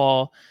 Chris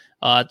Paul,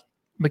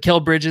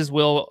 Mikal Bridges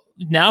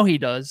now he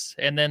does.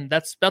 And then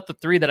that's about the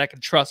three that I can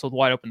trust with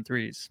wide open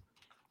threes.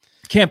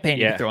 Campaign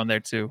you can throw in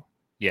there too.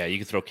 Yeah, you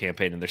can throw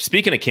Campaign in there.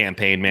 Speaking of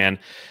Campaign, man,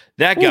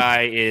 that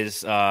guy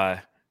is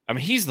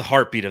he's the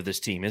heartbeat of this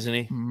team, isn't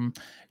he? Mm-hmm.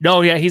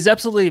 No, yeah, he's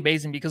absolutely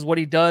amazing because what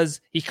he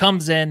does, he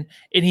comes in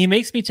and he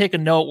makes me take a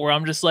note where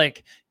I'm just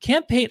like,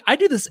 Campaign, I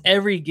do this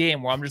every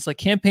game where I'm just like,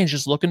 Campaign's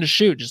just looking to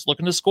shoot, just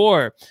looking to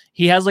score.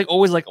 He has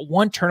always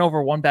one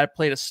turnover, one bad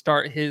play to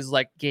start his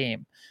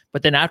game.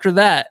 But then after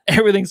that,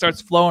 everything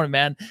starts flowing,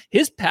 man.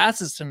 His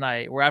passes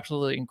tonight were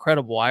absolutely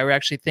incredible. I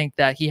actually think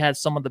that he had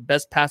some of the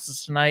best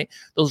passes tonight.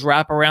 Those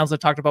wraparounds I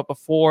talked about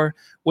before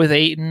with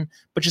Ayton,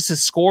 but just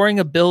his scoring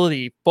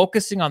ability,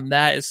 focusing on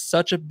that is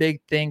such a big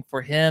thing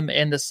for him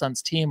and the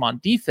Suns team on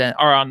defense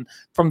or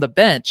from the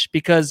bench,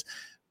 because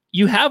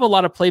you have a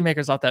lot of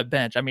playmakers off that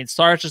bench.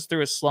 Sarge just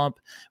threw a slump,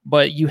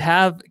 but you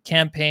have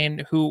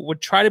Campaign who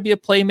would try to be a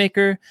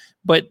playmaker,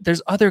 but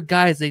there's other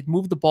guys, they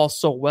move the ball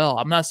so well.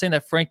 I'm not saying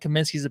that Frank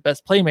Kaminsky's the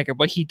best playmaker,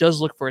 but he does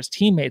look for his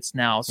teammates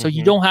now. So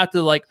you don't have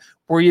to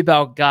worry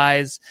about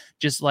guys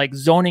just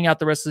zoning out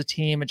the rest of the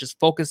team and just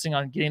focusing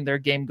on getting their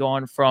game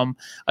going from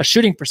a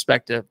shooting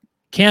perspective.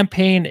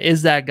 Campaign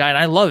is that guy, and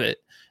I love it.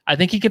 I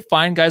think he could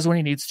find guys when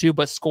he needs to,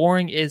 but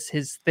scoring is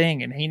his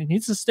thing, and he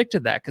needs to stick to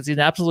that because he's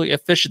an absolutely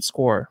efficient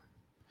scorer.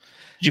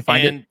 Did you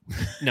find it?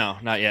 No,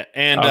 not yet.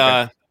 And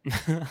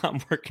I'm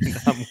working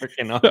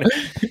on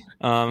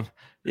it.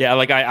 Yeah,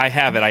 I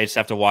have it. I just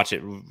have to watch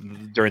it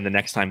during the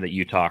next time that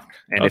you talk.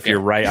 And if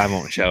you're right, I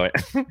won't show it.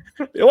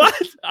 What?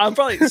 I'm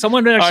probably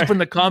someone actually put in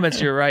the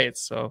comments you're right.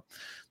 So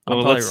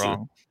I'm probably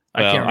wrong.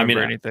 I can't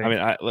remember anything.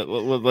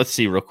 Let's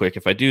see real quick.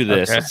 If I do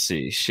this, let's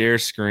see. Share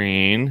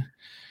screen.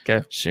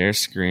 Okay. Share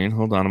screen.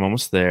 Hold on, I'm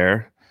almost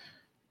there.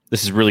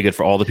 This is really good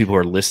for all the people who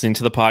are listening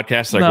to the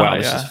podcast. Wow,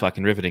 this is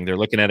fucking riveting. They're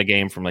looking at a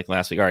game from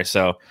last week. All right,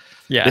 so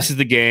this is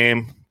the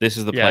game. This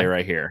is the play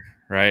right here,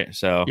 right?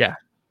 So yeah.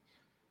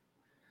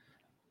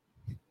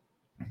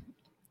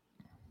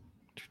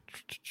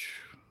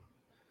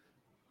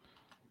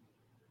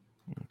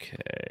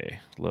 Okay,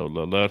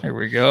 load. There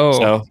we go.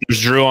 So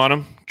there's Drew on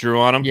him.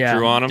 Yeah.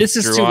 Drew on him. This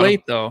is too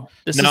late, though.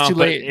 This is too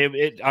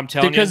late. I'm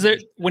telling you.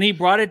 Because when he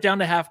brought it down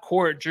to half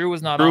court, Drew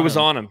was not on him. Drew was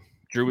on him.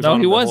 No,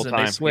 he the wasn't. Whole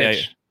time. They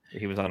switched. Yeah,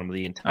 he was on him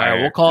the entire All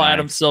right, we'll call time.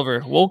 Adam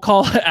Silver. We'll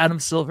call Adam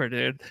Silver,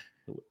 dude.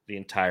 The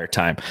entire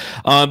time.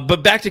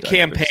 But back to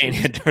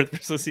Campaign.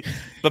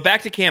 But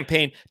back to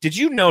Campaign. Did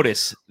you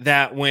notice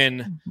that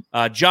when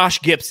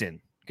Josh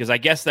Gibson, because I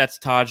guess that's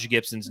Taj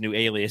Gibson's new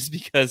alias,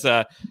 because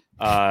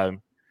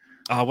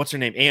what's her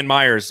name? Ann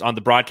Myers on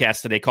the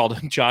broadcast today called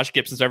him Josh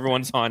Gibson. So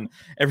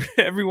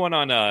everyone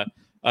on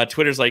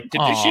Twitter's like,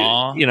 did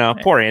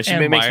she, poor Ann. She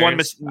makes one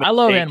mistake. I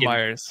love Ann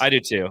Myers. I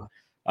do too.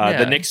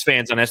 The Knicks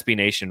fans on SB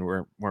Nation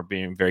weren't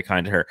being very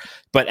kind to her.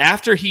 But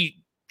after he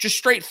just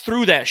straight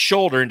threw that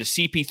shoulder into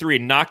CP3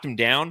 and knocked him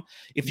down,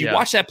 if you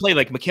watch that play,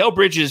 Mikal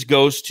Bridges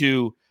goes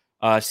to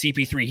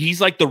CP3.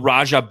 He's like the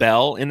Raja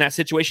Bell in that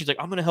situation. He's like,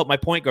 I'm going to help my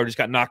point guard who's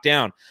got knocked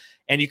down.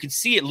 And you can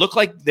see it looked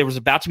like there was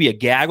about to be a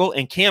gaggle,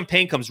 and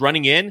Campaign comes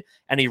running in,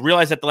 and he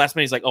realized at the last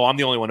minute, he's like, oh, I'm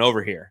the only one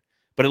over here.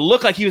 But it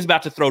looked like he was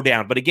about to throw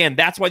down. But again,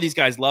 that's why these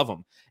guys love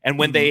him. And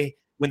when they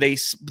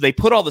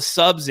put all the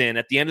subs in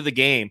at the end of the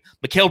game,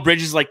 Mikal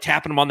Bridges is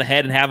tapping him on the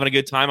head and having a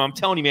good time. I'm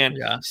telling you, man,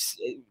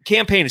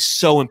 Campaign is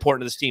so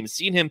important to this team.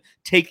 Seeing him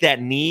take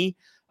that knee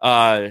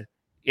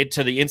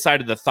into the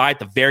inside of the thigh at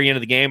the very end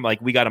of the game,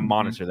 we got to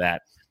monitor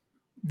that.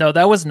 No,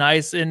 that was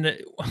nice. And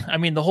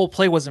the whole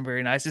play wasn't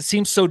very nice. It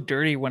seemed so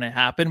dirty when it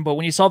happened, but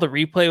when you saw the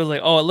replay, it was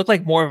it looked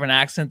like more of an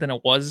accident than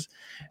it was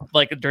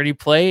a dirty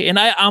play. And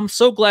I'm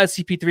so glad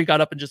CP3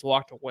 got up and just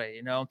walked away.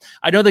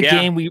 I know the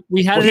game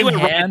we had it in went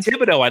hand. Right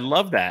Thibodeau. I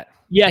love that.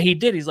 Yeah, he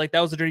did. He's like,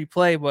 that was a dirty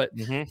play, but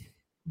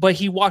but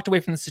he walked away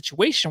from the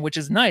situation, which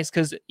is nice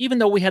because even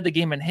though we had the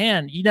game in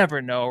hand, you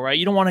never know, right?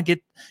 You don't want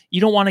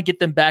to get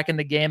them back in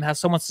the game, have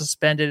someone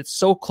suspended. It's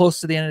so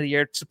close to the end of the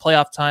year to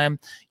playoff time.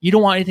 You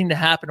don't want anything to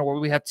happen where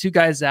we have two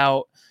guys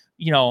out,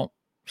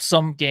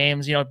 some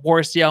games,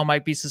 Boris Diaw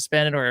might be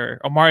suspended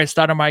or Amari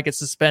Stoudemire might get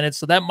suspended.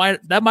 So that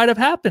might have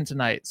happened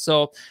tonight.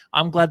 So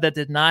I'm glad that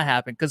did not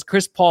happen because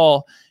Chris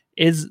Paul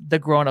is the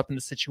grown up in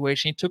the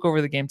situation. He took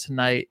over the game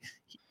tonight.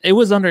 It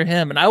was under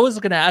him. And I was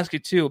going to ask you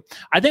too.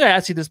 I think I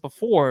asked you this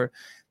before.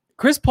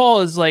 Chris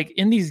Paul is like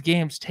in these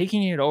games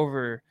taking it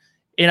over.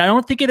 And I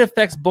don't think it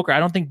affects Booker. I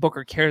don't think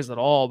Booker cares at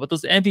all. But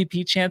those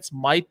MVP chants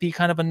might be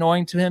kind of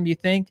annoying to him, you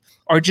think?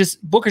 Or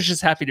just Booker's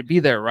just happy to be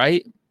there,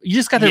 right? You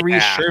just got to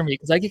reassure me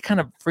because I get kind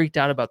of freaked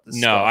out about this.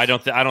 No,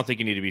 stuff. I don't think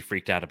you need to be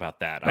freaked out about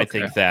that. Okay. I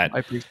think that I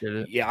appreciate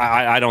it. Yeah,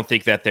 I don't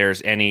think that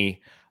there's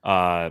any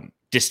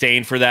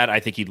disdain for that. I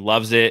think he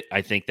loves it.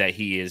 I think that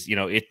he is,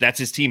 that's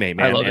his teammate,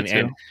 man. I love it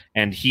too.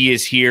 And he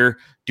is here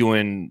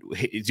doing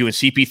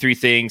CP3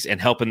 things and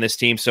helping this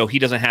team, so he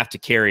doesn't have to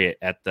carry it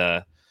at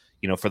the,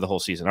 for the whole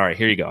season. All right,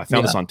 here you go. I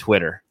found this on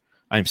Twitter.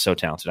 I am so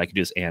talented. I can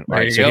do this. And all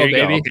right, so here you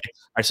go. Okay. All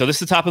right, so this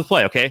is the top of the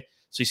play. Okay,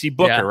 so you see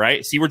Booker,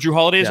 right? See where Drew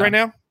Holiday is right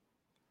now.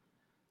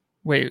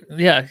 Wait,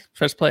 yeah,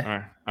 press play. All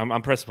right,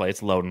 I'm press play.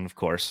 It's loading, of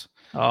course.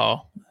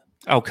 Oh,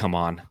 come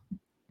on,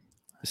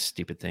 this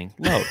stupid thing.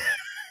 Load.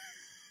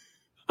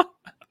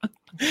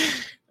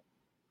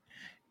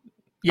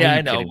 Yeah,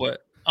 I know, but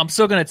I'm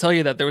still going to tell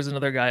you that there was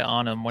another guy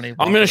on him when he.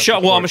 I'm going to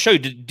show. Well, I'm going to show you.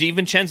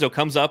 DiVincenzo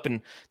comes up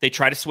and they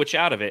try to switch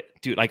out of it,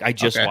 dude. Like I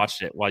just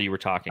watched it while you were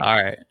talking. All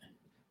right,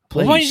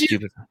 play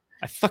stupid.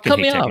 I fucking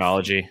hate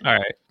technology. All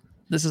right,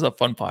 this is a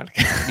fun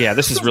podcast. Yeah,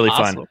 this is really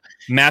awesome. Fun.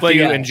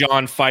 Matthew and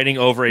John fighting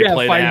over a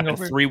play that happened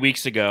 3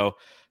 weeks ago.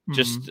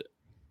 Just.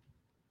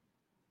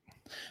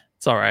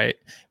 It's all right.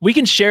 We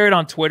can share it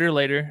on Twitter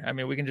later. I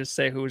mean, we can just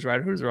say who's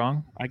right, who's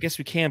wrong. I guess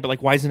we can, but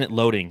like, why isn't it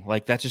loading?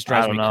 Like, that just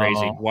drives me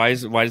crazy. Why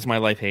does my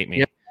life hate me?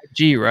 Yeah,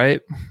 5G,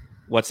 right?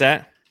 What's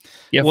that?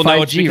 Yeah, well, 5G,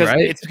 no, it's because, right?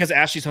 It's because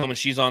Ashley's home and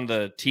she's on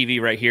the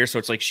TV right here, so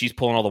it's like she's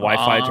pulling all the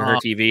Wi-Fi to her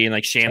TV, and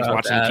like Sham's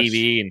watching the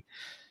TV,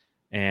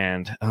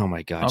 and oh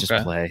my god, just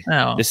play.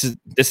 Oh. This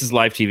is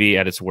live TV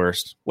at its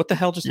worst. What the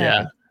hell just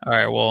happened? All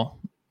right, well,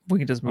 we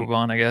can just move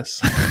on, I guess.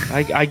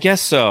 I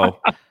guess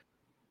so.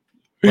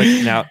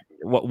 Like now.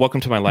 Welcome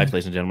to my life,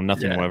 ladies and gentlemen.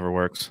 Nothing ever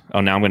works. Oh,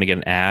 now I'm going to get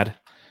an ad.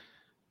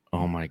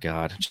 Oh my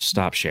god! Just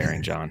stop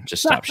sharing, John.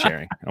 Just stop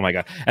sharing. Oh my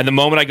god! And the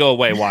moment I go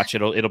away, watch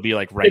it'll be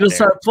like right. It'll there.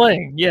 Start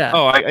playing. Yeah.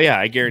 Oh,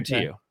 I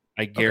guarantee you.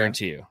 I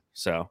guarantee you.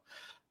 So,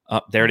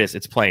 there it is.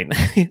 It's playing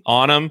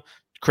on him.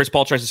 Chris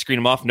Paul tries to screen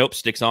him off. Nope,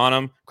 sticks on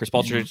him. Chris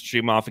Paul tries to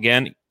screen him off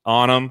again.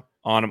 On him.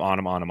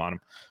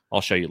 I'll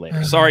show you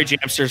later. Sorry,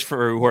 Jamsters,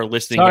 for who are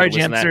listening. Sorry,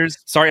 Jamsters.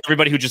 Sorry,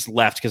 everybody who just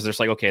left because there's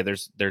like, okay,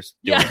 there's.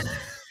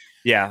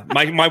 Yeah,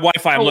 my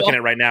Wi-Fi I'm looking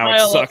at right now,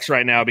 it sucks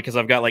right now because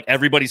I've got like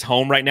everybody's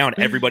home right now and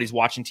everybody's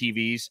watching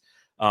TVs.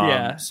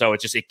 So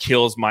it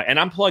kills and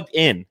I'm plugged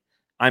in.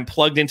 I'm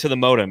plugged into the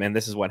modem, and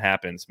this is what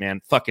happens,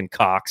 man. Fucking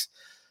cocks.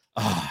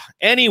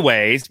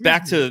 Anyways,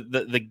 back to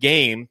the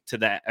game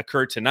that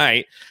occurred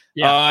tonight.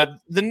 The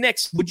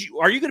Knicks.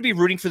 Are you going to be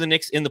rooting for the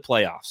Knicks in the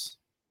playoffs?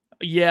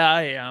 Yeah,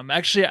 I am.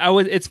 Actually,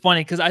 it's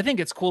funny because I think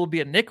it's cool to be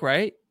a Knick,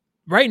 right?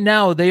 Right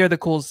now, they are the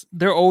coolest.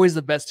 They're always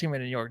the best team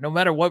in New York, no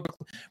matter what.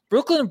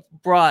 Brooklyn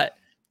brought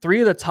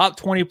 3 of the top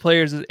 20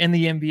 players in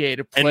the NBA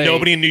to play. And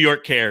nobody in New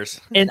York cares.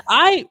 And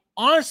I,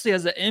 honestly,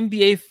 as an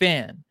NBA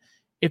fan,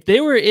 if they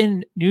were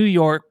in New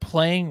York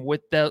playing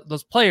with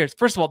those players,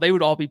 first of all, they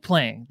would all be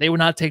playing. They would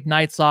not take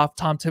nights off.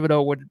 Tom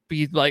Thibodeau would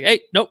be like,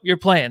 hey, nope, you're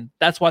playing.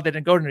 That's why they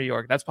didn't go to New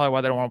York. That's probably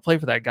why they don't want to play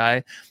for that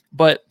guy.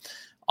 But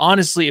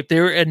honestly, if they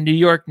were a New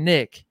York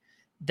Knick,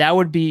 that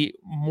would be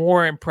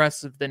more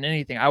impressive than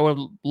anything. I would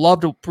love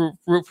to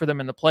root for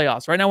them in the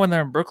playoffs. Right now, when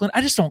they're in Brooklyn,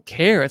 I just don't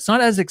care. It's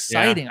not as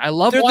exciting. I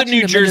love watching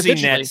the New Jersey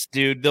Nets,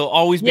 dude. They'll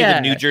always be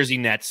the New Jersey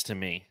Nets to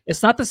me.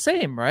 It's not the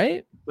same,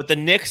 right? But the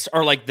Knicks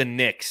are like the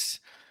Knicks.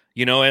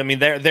 You know, I mean,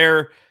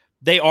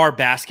 they are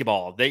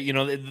basketball.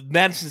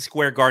 Madison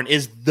Square Garden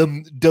is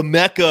the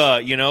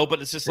Mecca. But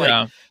it's just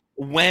like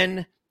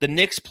when the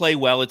Knicks play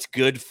well, it's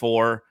good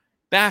for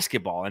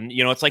basketball. And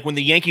it's like when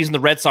the Yankees and the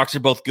Red Sox are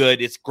both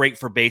good, it's great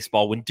for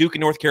baseball. When Duke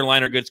and North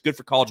Carolina are good, it's good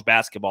for college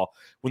basketball.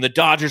 When the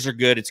Dodgers are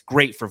good, it's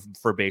great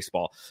for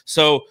baseball.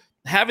 So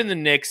having the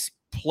Knicks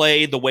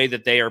play the way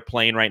that they are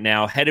playing right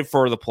now, headed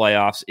for the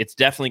playoffs, it's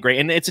definitely great.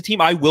 And it's a team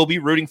I will be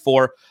rooting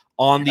for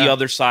on the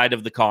other side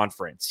of the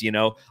conference.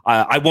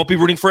 I won't be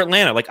rooting for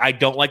Atlanta. Like, I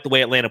don't like the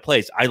way Atlanta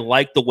plays. I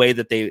like the way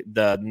that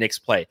the Knicks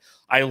play.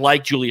 I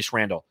like Julius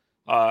Randle.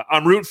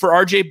 I'm rooting for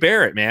RJ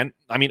Barrett, man.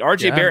 I mean,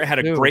 RJ Barrett had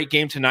a great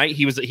game tonight.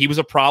 He was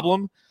a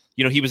problem.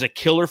 He was a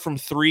killer from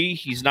 3.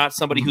 He's not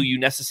somebody who you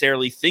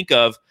necessarily think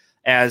of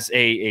as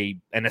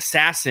an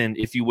assassin,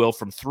 if you will,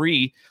 from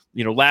 3.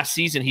 Last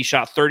season he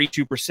shot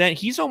 32%.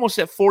 He's almost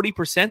at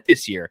 40%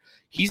 this year.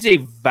 He's a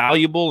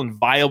valuable and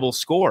viable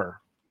scorer.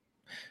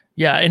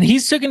 Yeah, and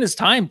he's taking his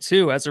time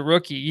too as a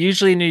rookie.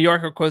 Usually in New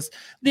York, of course,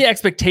 the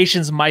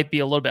expectations might be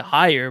a little bit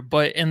higher,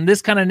 but in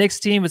this kind of Knicks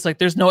team, it's like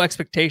there's no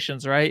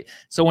expectations, right?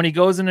 So when he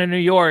goes into New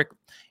York,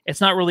 it's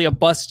not really a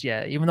bust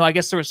yet, even though I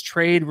guess there was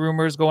trade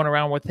rumors going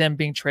around with him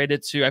being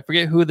traded to, I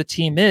forget who the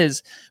team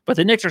is, but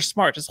the Knicks are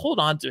smart. Just hold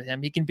on to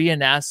him. He can be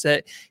an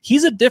asset.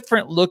 He's a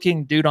different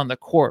looking dude on the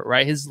court,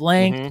 right? His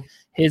length,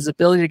 his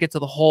ability to get to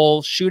the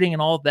hole, shooting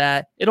and all of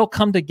that, it'll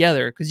come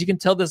together because you can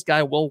tell this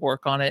guy will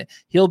work on it.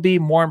 He'll be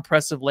more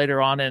impressive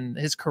later on in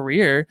his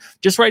career.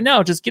 Just right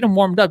now, just get him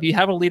warmed up. You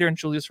have a leader in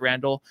Julius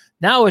Randle.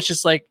 Now it's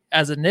just like,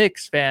 as a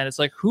Knicks fan, it's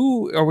like,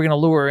 who are we going to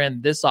lure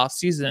in this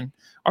offseason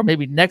or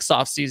maybe next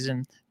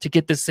offseason to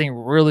get this thing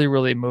really,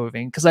 really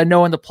moving? Because I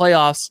know in the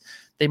playoffs,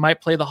 they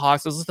might play the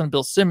Hawks. I was listening to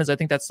Bill Simmons. I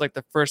think that's like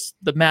the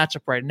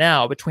matchup right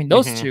now between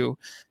those two.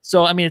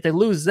 So, I mean, if they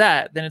lose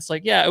that, then it's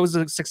like, yeah, it was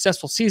a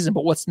successful season,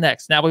 but what's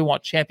next? Now we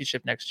want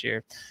championship next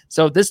year.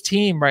 So this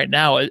team right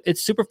now,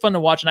 it's super fun to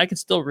watch, and I can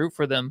still root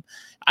for them.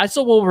 I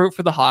still will root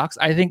for the Hawks.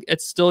 I think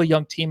it's still a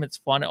young team. It's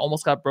fun. It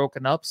almost got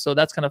broken up, so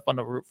that's kind of fun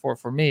to root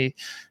for me.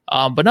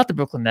 But not the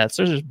Brooklyn Nets.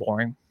 They're just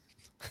boring.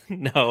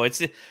 No,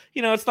 it's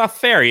not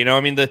fair.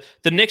 I mean, the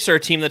Knicks are a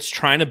team that's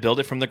trying to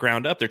build it from the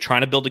ground up. They're trying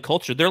to build a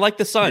culture. They're like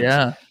the Suns.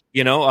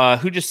 Yeah.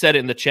 Who just said it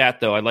in the chat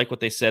though? I like what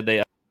they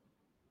said.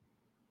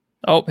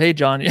 Oh, hey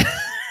John.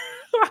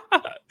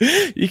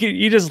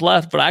 You just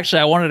left, but actually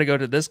I wanted to go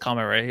to this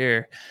comment right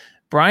here.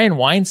 Brian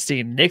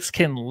Weinstein, Knicks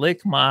can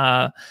lick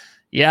my.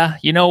 Yeah,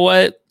 you know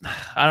what?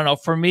 I don't know.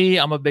 For me,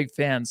 I'm a big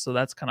fan, so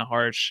that's kind of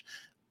harsh.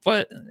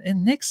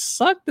 And Knicks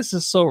suck. This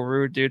is so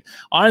rude, dude.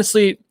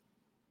 Honestly,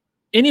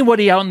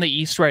 anybody out in the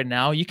East right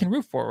now, you can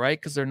root for, right?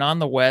 Because they're not in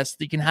the West.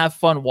 You can have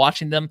fun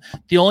watching them.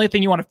 The only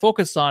thing you want to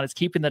focus on is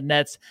keeping the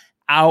Nets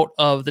out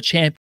of the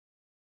championship.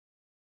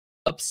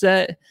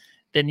 Upset,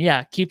 then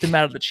yeah, keep them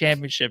out of the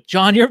championship.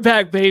 John, you're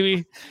back,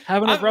 baby.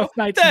 Having a rough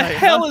night tonight. What the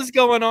hell is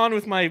going on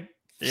with my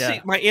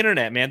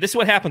internet, man? This is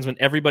what happens when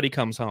everybody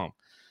comes home.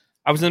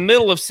 I was in the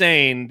middle of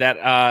saying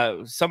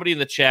that somebody in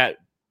the chat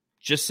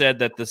just said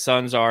that the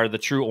Suns are the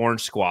true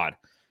orange squad.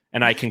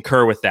 And I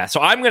concur with that.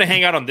 So I'm going to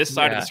hang out on this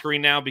side of the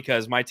screen now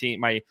because my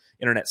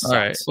internet sucks. All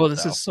right. Well,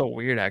 this is so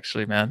weird,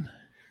 actually, man.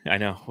 I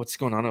know. What's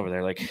going on over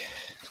there? Like,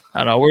 I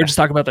don't know. We were just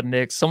talking about the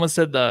Knicks. Someone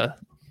said the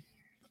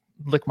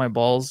lick my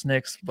balls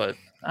Knicks, but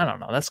I don't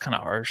know. That's kind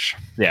of harsh.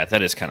 Yeah,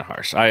 that is kind of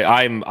harsh.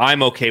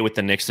 I'm okay with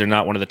the Knicks. They're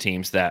not one of the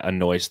teams that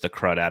annoys the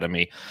crud out of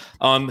me.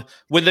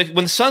 When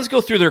the Suns go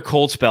through their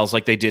cold spells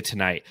like they did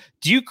tonight,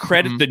 do you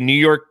credit the New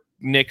York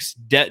Knicks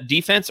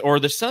defense, or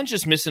the Suns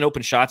just missing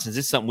open shots? Is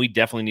this something we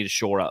definitely need to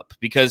shore up?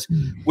 Because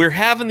we're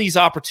having these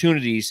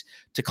opportunities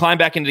to climb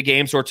back into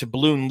games or to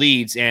balloon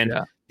leads, and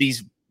the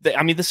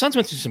Suns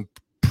went through some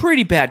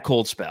pretty bad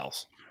cold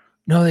spells.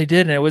 No, they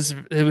didn't. It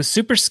was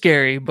super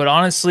scary, but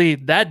honestly,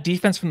 that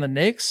defense from the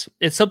Knicks,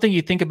 it's something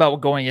you think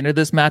about going into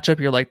this matchup.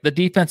 You're like, the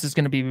defense is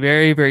going to be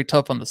very, very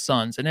tough on the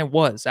Suns, and it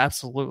was,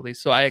 absolutely.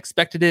 So I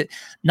expected it,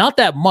 not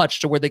that much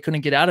to where they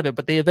couldn't get out of it,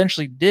 but they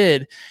eventually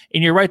did.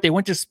 And you're right, they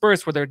went to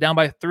spurts where they're down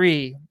by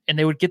 3, and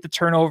they would get the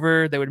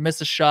turnover, they would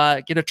miss a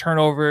shot, get a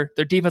turnover.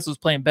 Their defense was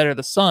playing better,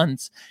 the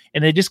Suns,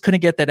 and they just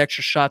couldn't get that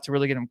extra shot to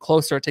really get them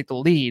closer or take the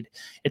lead.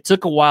 It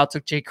took a while. It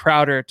took Jay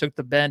Crowder, it took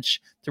the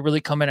bench to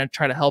really come in and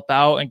try to help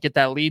out and get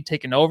that lead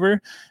taken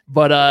over.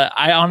 But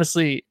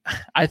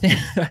I think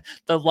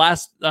the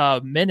last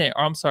minute,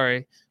 or I'm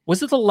sorry,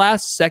 was it the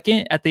last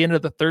second at the end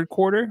of the third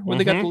quarter when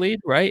they got the lead,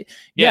 right?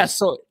 Yeah.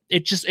 So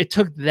it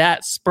took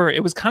that spurt.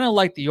 It was kind of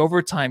like the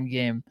overtime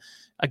game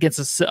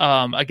against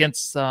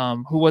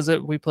who was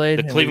it we played?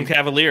 The Cleveland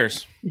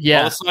Cavaliers. Yeah.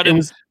 All of a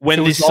sudden,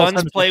 when the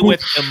Suns play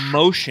with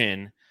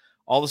emotion,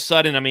 all of a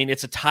sudden, I mean,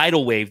 it's a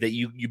tidal wave that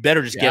you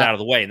better just get out of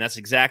the way. And that's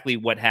exactly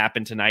what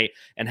happened tonight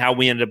and how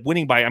we ended up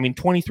winning by,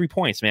 23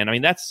 points, man. I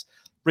mean, that's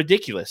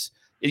ridiculous.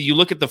 You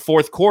look at the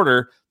fourth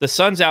quarter, the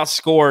Suns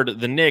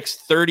outscored the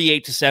Knicks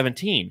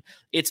 38-17.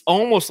 It's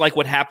almost like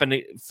what happened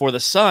for the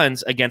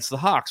Suns against the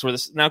Hawks.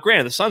 Now,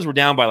 granted, the Suns were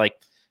down by like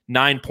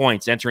 9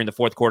 points entering the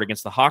fourth quarter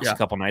against the Hawks a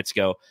couple nights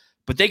ago,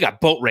 but they got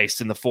boat raced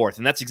in the fourth,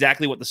 and that's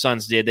exactly what the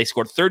Suns did. They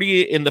scored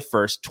 30 in the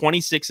first,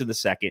 26 in the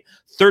second,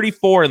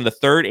 34 in the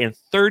third, and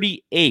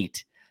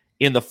 38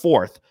 in the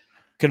fourth.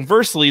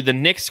 Conversely, the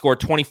Knicks scored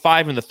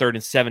 25 in the third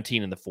and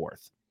 17 in the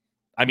fourth.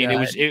 I mean,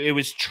 it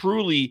was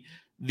truly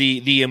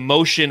the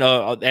emotion,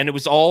 and it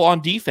was all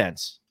on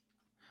defense.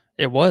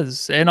 It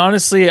was, and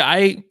honestly,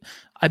 I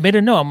made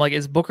a note. I'm like,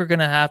 is Booker going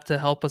to have to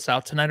help us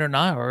out tonight or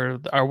not? Or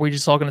are we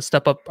just all going to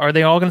step up? Are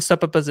they all going to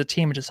step up as a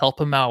team and just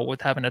help him out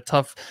with having a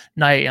tough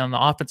night on the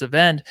offensive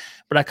end?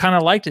 But I kind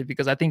of liked it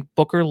because I think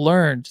Booker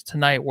learned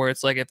tonight where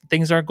it's like, if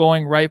things aren't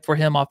going right for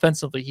him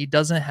offensively, he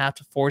doesn't have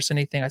to force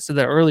anything. I said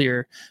that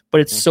earlier, but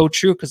it's so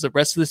true because the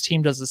rest of this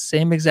team does the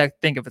same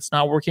exact thing. If it's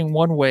not working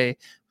one way,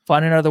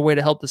 find another way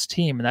to help this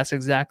team. And that's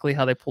exactly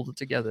how they pulled it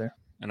together.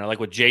 And I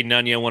like what Jay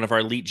Nunya, one of our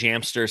elite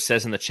jamsters,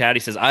 says in the chat. He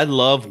says, I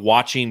love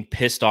watching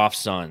pissed off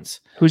Suns.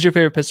 Who's your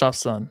favorite pissed off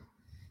Sun?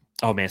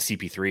 Oh, man,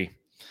 CP3.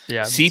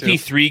 Yeah,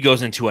 CP3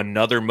 goes into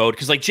another mode.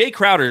 Because like Jay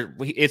Crowder,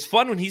 it's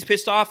fun when he's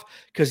pissed off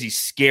because he's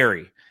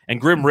scary.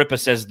 And Grim Ripa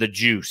says the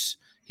juice.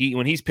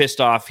 When he's pissed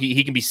off,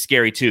 he can be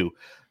scary too.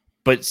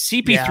 But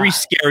CP3's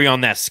scary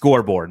on that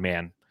scoreboard,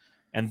 man.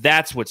 And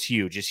that's what's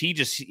huge. Is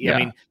I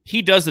mean,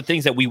 he does the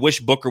things that we wish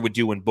Booker would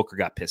do when Booker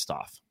got pissed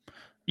off.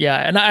 Yeah,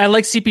 and I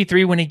like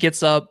CP3 when he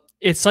gets up.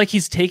 It's like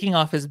he's taking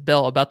off his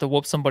belt about to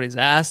whoop somebody's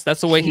ass.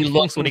 That's the way he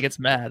looks when he gets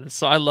mad.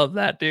 So I love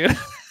that, dude.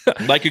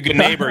 Like a good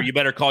neighbor, you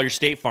better call your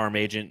State Farm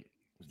agent.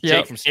 Yep.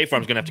 Jake from State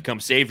Farm is going to have to come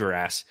save your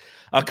ass.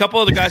 A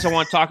couple of the guys I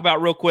want to talk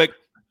about real quick.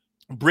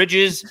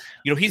 Bridges,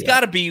 he's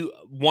got to be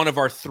one of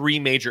our three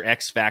major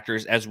X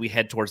factors as we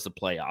head towards the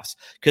playoffs,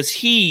 because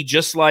he,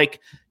 just like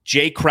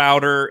Jay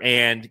Crowder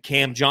and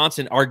Cam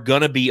Johnson, are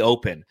going to be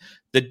open.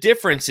 The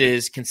difference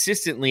is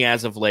consistently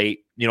as of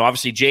late,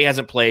 obviously Jay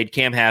hasn't played,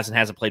 Cam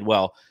hasn't played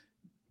well.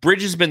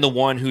 Bridges has been the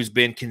one who's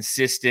been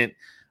consistent,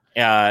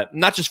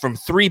 not just from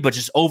three, but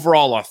just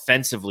overall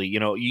offensively.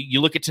 You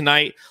look at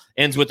tonight,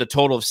 ends with a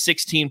total of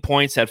 16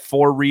 points, had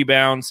 4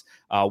 rebounds,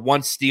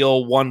 1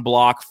 steal, 1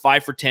 block,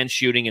 5 for 10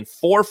 shooting, and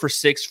 4 for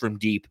 6 from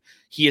deep.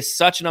 He is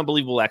such an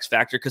unbelievable X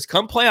factor, because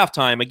come playoff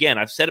time, again,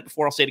 I've said it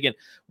before, I'll say it again,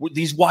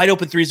 these wide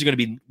open threes we're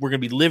going to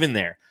be living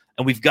there,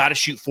 and we've got to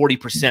shoot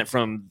 40%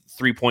 from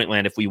 3-point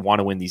land if we want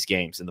to win these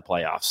games in the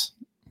playoffs.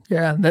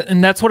 Yeah,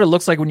 and that's what it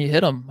looks like when you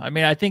hit them. I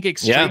mean, I think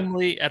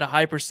extremely at a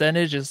high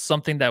percentage is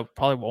something that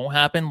probably won't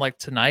happen like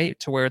tonight,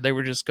 to where they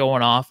were just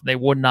going off. They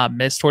would not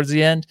miss towards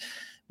the end.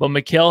 But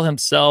Mikal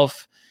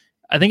himself,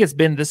 I think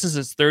this is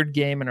his 3rd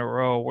game in a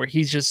row where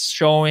he's just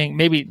showing,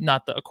 maybe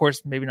not the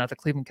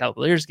Cleveland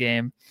Cavaliers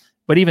game,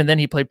 but even then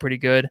he played pretty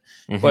good.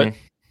 Mm-hmm. But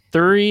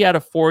 3 out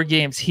of 4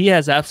 games, he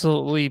has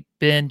absolutely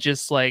been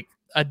just like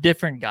a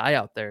different guy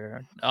out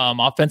there.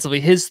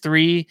 Offensively, his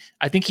 3,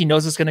 I think he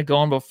knows it's going to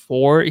go in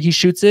before he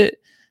shoots it.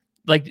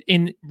 Like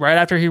right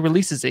after he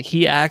releases it,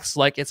 he acts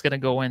like it's going to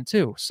go in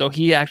too. So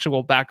he actually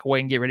will back away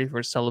and get ready for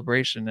a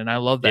celebration. And I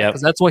love that,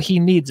 because that's what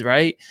he needs,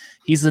 right?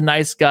 He's a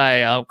nice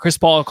guy. Chris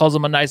Paul calls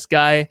him a nice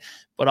guy,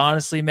 but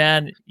honestly,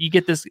 man, you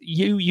get this,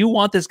 you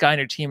want this guy in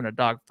your team in a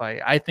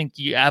dogfight. I think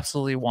you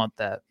absolutely want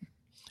that.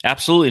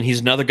 Absolutely. And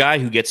he's another guy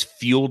who gets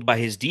fueled by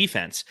his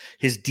defense.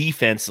 His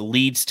defense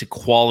leads to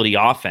quality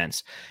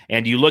offense.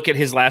 And you look at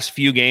his last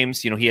few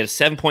games, he had a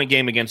 7-point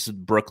game against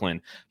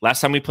Brooklyn.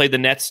 Last time we played the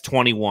Nets,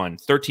 21,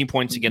 13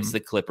 points against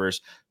the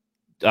Clippers,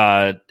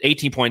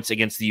 18 points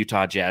against the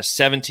Utah Jazz,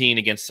 17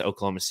 against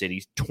Oklahoma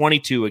City,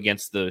 22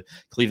 against the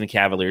Cleveland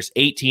Cavaliers,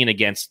 18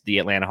 against the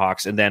Atlanta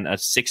Hawks, and then a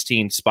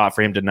 16 spot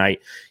for him tonight.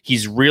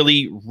 He's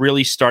really,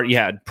 really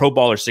Pro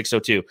Baller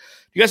 602. Do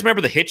you guys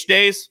remember the hitch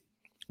days?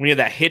 When he had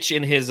that hitch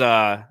in his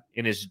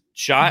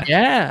shot?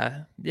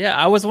 Yeah.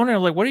 I was wondering,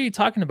 like, what are you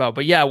talking about?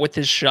 But yeah, with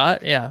his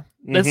shot, yeah.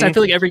 That's I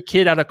feel like every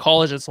kid out of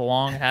college that's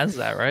long has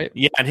that, right?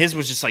 Yeah, and his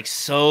was just like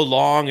so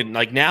long, and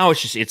like now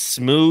it's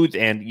smooth,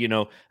 and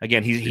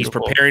again he's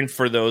preparing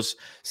for those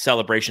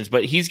celebrations,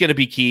 but he's going to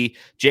be key.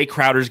 Jay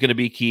Crowder's going to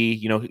be key.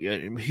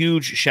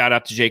 Huge shout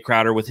out to Jay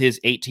Crowder with his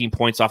 18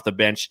 points off the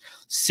bench,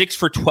 6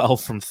 for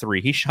 12 from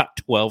 3. He shot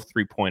 12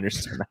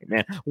 3-pointers tonight,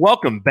 man.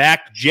 Welcome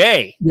back,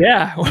 Jay.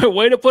 Yeah,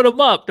 way to put him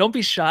up. Don't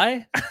be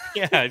shy.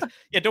 yeah,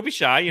 don't be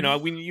shy.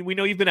 We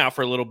know you've been out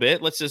for a little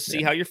bit. Let's just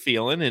see how you're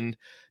feeling, and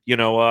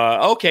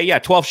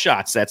 12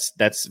 shots.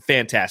 That's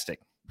fantastic.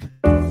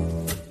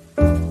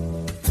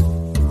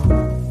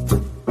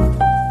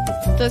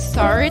 The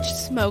Sarge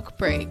smoke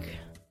break.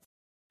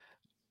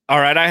 All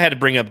right, I had to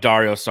bring up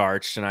Dario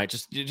Saric tonight,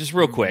 just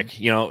real quick.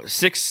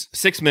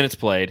 6 minutes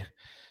played.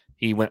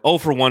 He went 0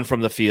 for 1 from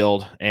the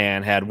field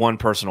and had 1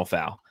 personal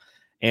foul.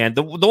 And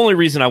the only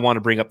reason I want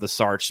to bring up the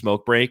Saric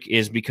smoke break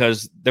is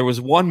because there was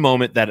one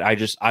moment that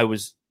I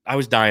was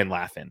dying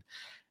laughing.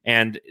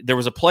 And there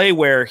was a play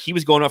where he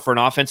was going up for an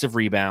offensive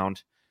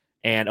rebound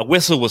and a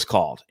whistle was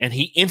called. And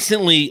he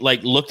instantly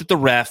looked at the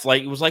ref,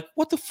 it was like,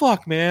 what the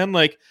fuck, man?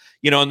 And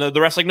the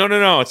ref's like, no,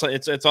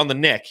 it's on the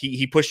Knick.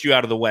 He pushed you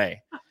out of the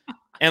way.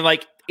 And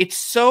it's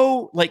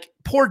so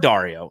poor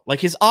Dario,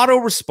 his auto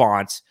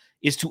response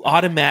is to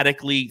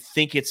automatically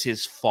think it's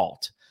his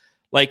fault.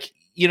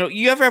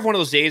 You ever have one of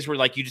those days where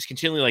you just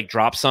continually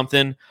drop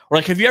something,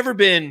 or have you ever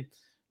been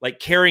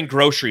carrying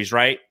groceries,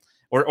 right?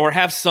 Or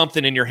have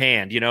something in your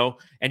hand,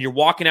 and you're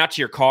walking out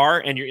to your car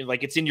and you're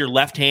it's in your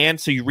left hand.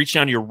 So you reach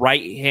down your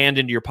right hand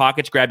into your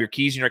pockets, grab your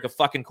keys, and you're like, a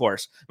fucking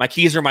course. My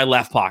keys are in my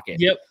left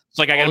pocket. Yep. It's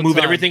I got to move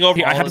everything over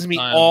here. It happens to me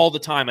all the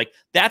time.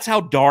 That's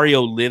how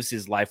Dario lives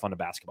his life on a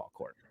basketball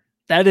court.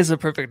 That is a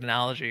perfect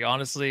analogy.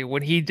 Honestly,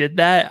 when he did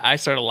that, I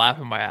started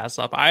laughing my ass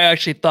off. I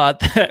actually thought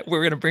that we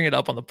were going to bring it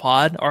up on the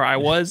pod, or I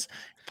was,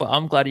 but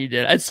I'm glad he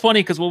did. It's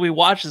funny because when we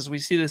watch this, we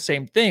see the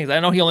same things. I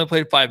know he only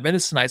played 5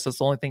 minutes tonight, so it's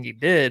the only thing he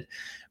did.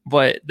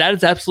 But that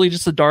is absolutely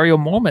just a Dario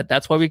moment.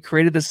 That's why we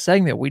created this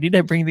segment. We need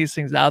to bring these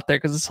things out there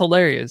because it's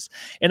hilarious.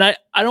 And I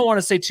don't want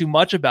to say too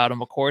much about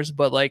him, of course,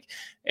 but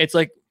it's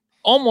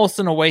almost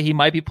in a way he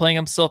might be playing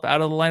himself out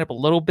of the lineup a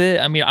little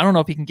bit. I mean, I don't know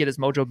if he can get his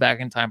mojo back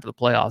in time for the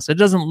playoffs. It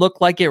doesn't look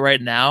like it right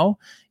now.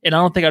 And I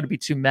don't think I'd be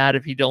too mad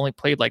if he'd only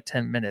played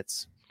 10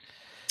 minutes.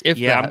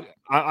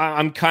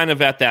 I'm kind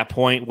of at that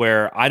point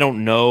where I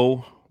don't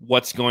know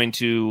what's going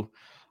to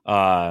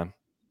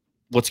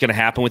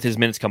happen with his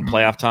minutes come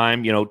playoff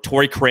time.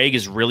 Torrey Craig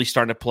is really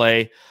starting to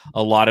play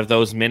a lot of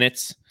those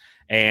minutes.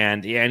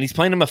 And he's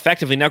playing them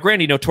effectively. Now,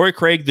 granted, Torrey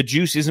Craig, the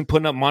juice, isn't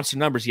putting up monster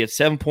numbers. He had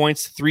 7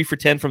 points, 3 for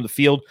 10 from the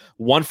field,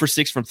 1 for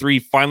 6 from 3.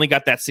 Finally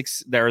got that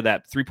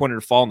 3-pointer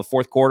to fall in the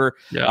fourth quarter.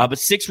 Yeah. But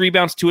 6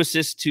 rebounds, 2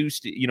 assists,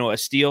 a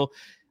steal.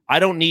 I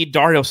don't need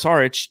Dario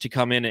Saric to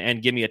come in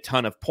and give me a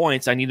ton of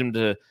points. I need him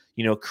to,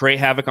 create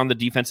havoc on the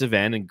defensive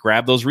end and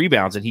grab those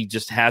rebounds. And he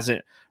just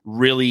hasn't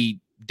really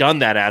done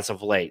that as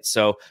of late.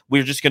 So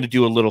we're just going to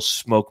do a little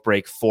smoke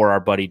break for our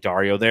buddy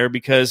Dario there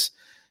because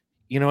 –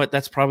 you know what?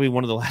 That's probably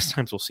one of the last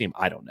times we'll see him.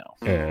 I don't know.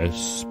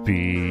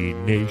 SB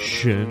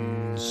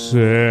Nation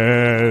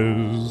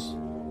says.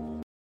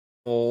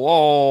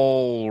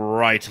 All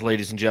right,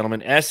 ladies and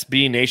gentlemen.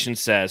 SB Nation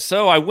says.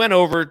 So I went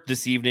over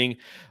this evening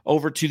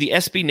over to the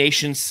SB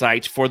Nation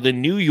site for the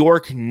New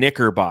York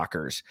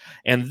Knickerbockers.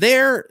 And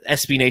their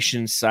SB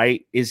Nation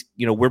site is,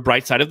 we're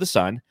Bright Side of the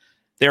Sun.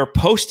 They're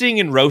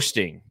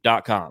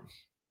postingandroasting.com.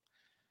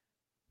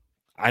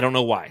 I don't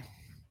know why.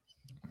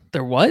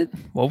 They're what?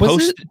 What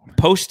was it?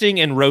 Posting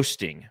and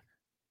roasting.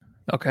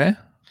 Okay.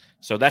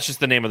 So that's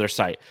just the name of their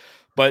site.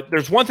 But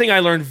there's one thing I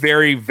learned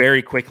very,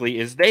 very quickly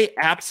is they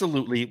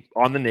absolutely,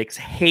 on the Knicks,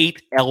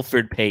 hate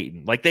Elfrid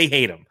Payton. Like, they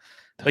hate him.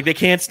 Like, they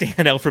can't stand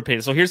Elfrid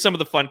Payton. So here's some of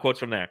the fun quotes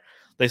from there.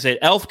 They say,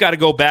 Elf got to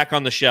go back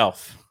on the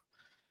shelf.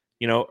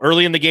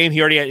 Early in the game,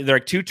 there are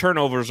 2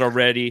 turnovers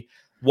already.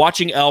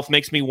 Watching Elf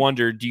makes me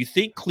wonder, do you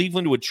think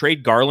Cleveland would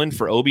trade Garland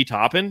for Obi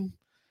Toppin?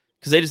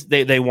 Because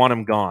they want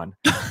him gone.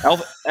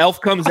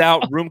 Elf comes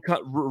out,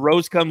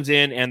 Rose comes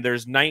in, and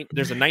there's a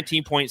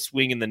 19-point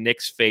swing in the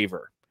Knicks'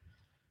 favor.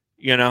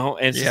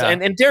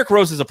 And Derrick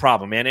Rose is a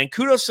problem, man. And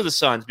kudos to the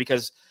Suns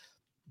because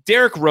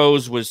Derrick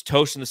Rose was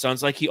toasting the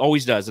Suns like he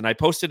always does. And I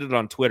posted it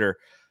on Twitter.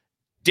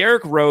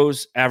 Derrick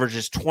Rose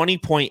averages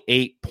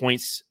 20.8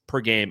 points per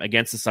game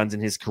against the Suns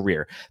in his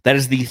career. That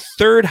is the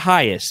 3rd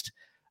highest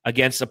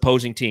against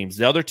opposing teams.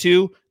 The other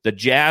 2, the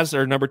Jazz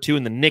are number 2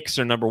 and the Knicks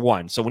are number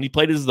 1. So when he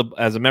played as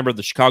a member of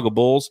the Chicago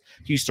Bulls,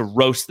 he used to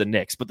roast the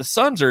Knicks. But the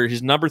Suns are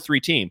his number 3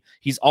 team.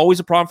 He's always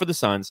a problem for the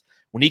Suns.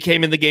 When he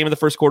came in the game in the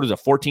first quarter, it was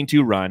a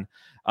 14-2 run.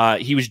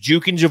 He was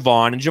juking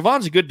Javon, and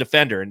Javon's a good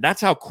defender, and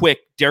that's how quick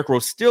Derrick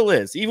Rose still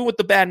is, even with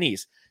the bad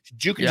knees.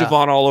 Juking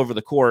Javon all over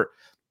the court.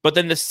 But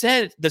then the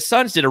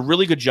Suns did a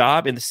really good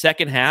job in the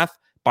second half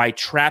by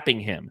trapping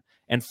him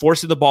and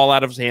forcing the ball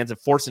out of his hands and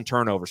forcing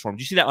turnovers for him.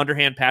 Did you see that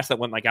underhand pass that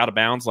went out of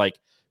bounds?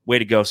 Way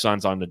to go,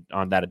 Suns, on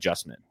that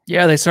adjustment.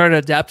 Yeah, they started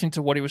adapting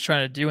to what he was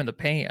trying to do in the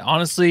paint.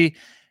 Honestly,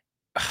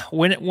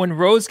 when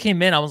Rose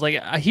came in, I was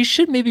like, he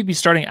should maybe be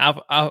starting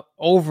out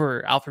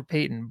over Elfrid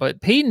Payton.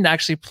 But Payton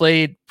actually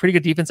played pretty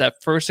good defense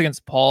at first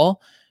against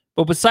Paul.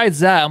 But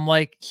besides that, I'm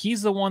like,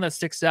 he's the one that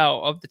sticks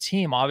out of the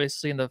team,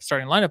 obviously, in the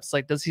starting lineup. It's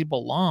like, does he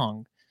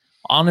belong?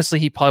 Honestly,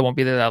 he probably won't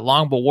be there that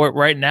long. But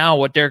right now,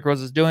 what Derrick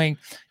Rose is doing,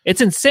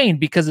 it's insane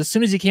because as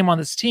soon as he came on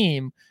this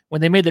team, when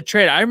they made the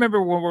trade, I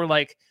remember when we're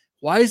like,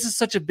 why is this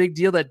such a big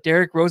deal that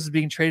Derrick Rose is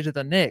being traded to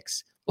the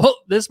Knicks? Well,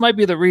 this might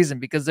be the reason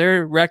because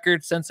their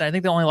record since I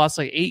think they only lost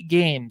 8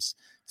 games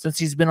since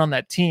he's been on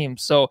that team.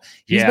 So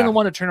he's been the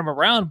one to turn him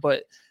around.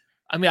 But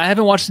I mean, I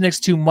haven't watched the Knicks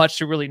too much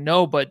to really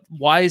know, but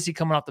why is he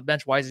coming off the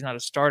bench? Why is he not a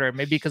starter?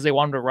 Maybe because they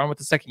want him to run with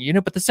the second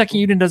unit, but the second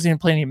unit doesn't even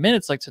play any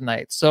minutes like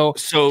tonight. So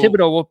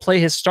Thibodeau will play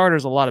his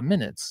starters a lot of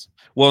minutes.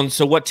 Well, and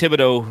so what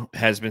Thibodeau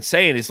has been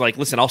saying is like,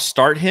 listen, I'll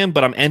start him,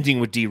 but I'm ending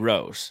with D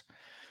Rose.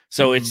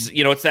 So it's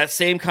that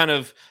same kind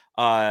of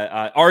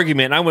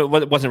argument.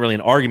 It wasn't really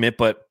an argument,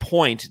 but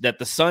point that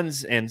the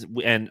Suns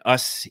and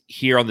us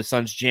here on the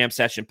Suns Jam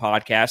Session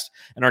podcast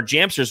and our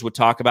Jamsters would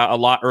talk about a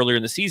lot earlier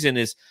in the season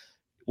is,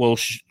 well,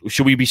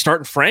 should we be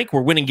starting Frank?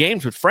 We're winning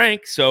games with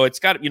Frank. So it's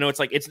got, it's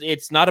like,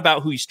 it's not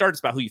about who you start. It's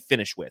about who you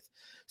finish with.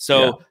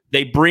 So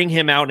they bring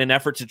him out in an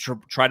effort to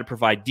try to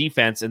provide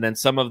defense. And then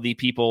some of the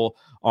people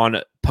on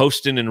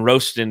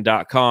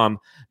postinandroastin.com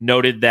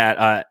noted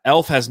that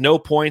Elf has no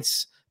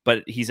points,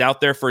 but he's out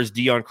there for his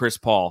D on Chris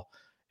Paul.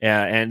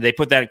 And they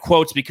put that in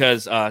quotes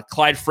because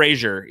Clyde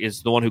Frazier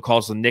is the one who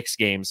calls the Knicks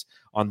games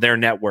on their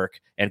network.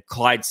 And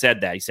Clyde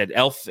said that. He said,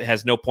 Elf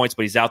has no points,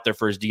 but he's out there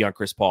for his D on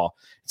Chris Paul.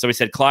 So he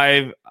said,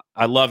 Clyde,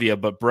 I love you,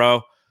 but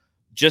bro,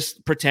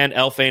 just pretend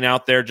Elf ain't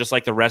out there just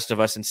like the rest of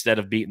us instead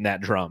of beating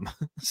that drum.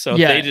 So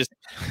they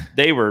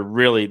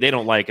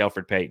don't like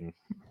Elfrid Payton.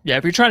 Yeah,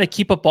 if you're trying to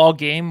keep a ball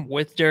game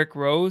with Derrick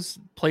Rose,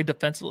 play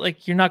defensively,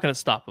 like you're not going to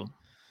stop him.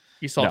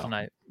 You saw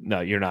tonight.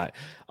 No, you're not.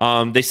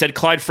 They said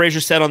Clyde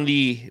Frazier said on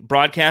the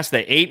broadcast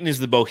that Ayton is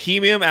the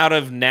bohemian out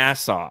of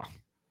Nassau.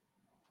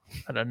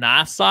 Out of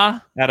Nassau?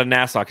 Out of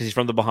Nassau, because he's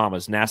from the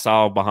Bahamas.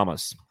 Nassau,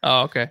 Bahamas.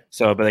 Oh, okay.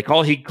 So, but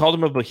he called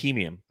him a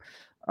bohemian,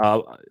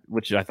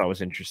 which I thought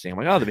was interesting. I'm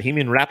like, the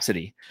Bohemian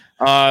Rhapsody.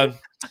 I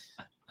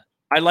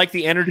like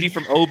the energy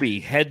from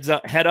Obi. Head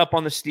up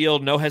on the steal,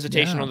 no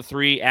hesitation on the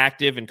three,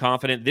 active and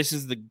confident. This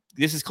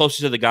is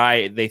closer to the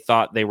guy they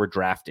thought they were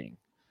drafting.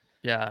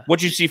 Yeah.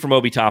 What'd you see from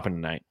Obi Toppin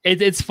tonight?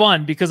 It's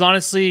fun because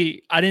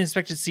honestly, I didn't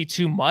expect to see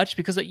too much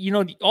because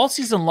all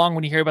season long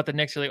when you hear about the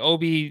Knicks, you're like,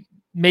 Obi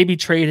maybe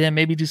trade him,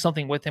 maybe do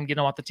something with him, get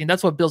him off the team.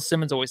 That's what Bill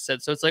Simmons always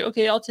said. So it's like,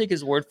 okay, I'll take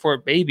his word for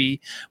it,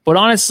 baby. But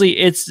honestly,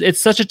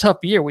 it's such a tough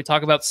year. We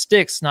talk about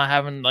Sticks not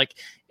having like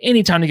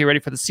any time to get ready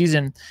for the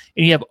season,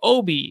 and you have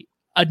Obi,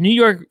 a New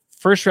York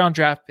first round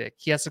draft pick.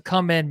 He has to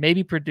come in,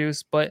 maybe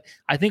produce, but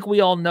I think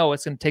we all know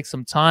it's going to take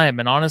some time.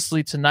 And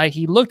honestly, tonight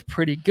he looked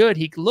pretty good.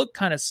 He looked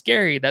kind of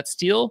scary. That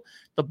steal,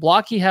 the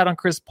block he had on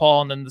Chris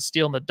Paul, and then the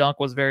steal and the dunk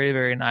was very,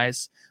 very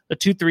nice. The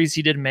 2 threes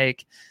he did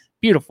make,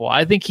 beautiful.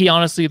 I think he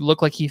honestly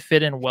looked like he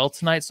fit in well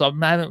tonight. So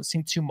I haven't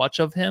seen too much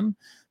of him,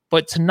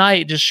 but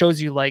tonight just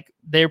shows you like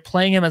they're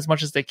playing him as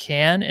much as they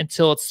can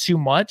until it's too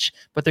much,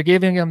 but they're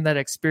giving him that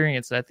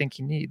experience that I think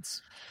he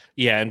needs.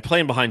 Yeah, and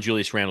playing behind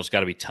Julius Randle's got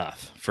to be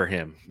tough for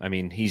him. I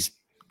mean,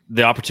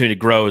 the opportunity to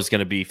grow is going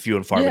to be few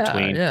and far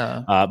between.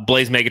 Yeah.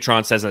 Blaze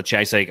Megatron says in the chat,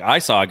 he's like, I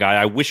saw a guy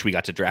I wish we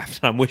got to draft.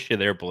 I'm with you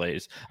there,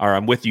 Blaze. Or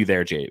I'm with you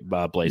there,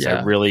 Blaze.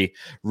 Yeah. I really,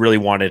 really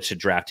wanted to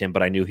draft him,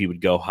 but I knew he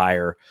would go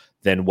higher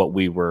than what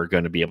we were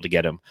going to be able to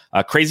get him.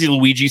 Crazy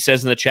Luigi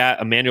says in the chat,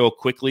 Emmanuel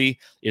Quickly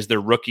is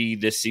their rookie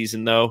this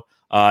season, though.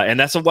 And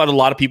that's what a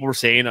lot of people were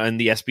saying on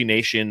the SB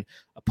Nation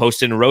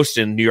post and roast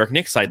in New York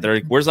Knicks site. They're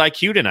like, where's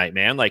IQ tonight,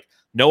 man? Like,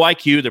 no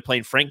IQ. They're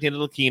playing Frank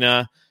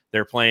Ntilikina.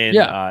 They're playing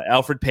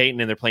Alfred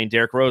Payton, and they're playing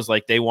Derrick Rose.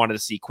 Like, they wanted to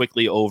see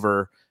Quickly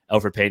over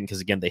Alfred Payton because,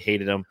 again, they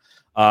hated him.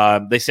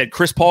 They said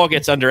Chris Paul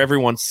gets under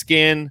everyone's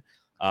skin.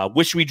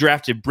 Wish we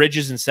drafted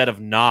Bridges instead of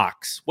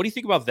Knox. What do you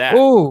think about that?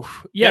 Oh,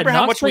 yeah. Remember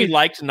how much we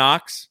liked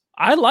Knox?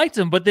 I liked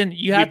him, but then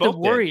you have to both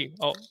worry. did.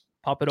 Oh,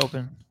 pop it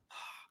open.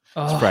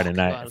 It's Friday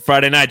night. God.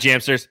 Friday night,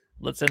 Jamsters.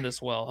 Let's end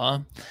this well, huh?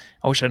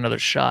 I wish I had another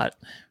shot.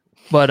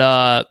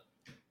 But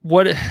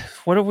what'd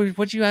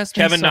you ask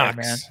me? Kevin Knox.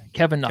 Man.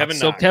 Kevin Knox.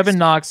 So Kevin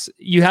Knox,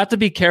 you have to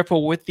be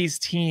careful with these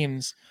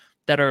teams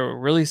that are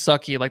really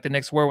sucky, like the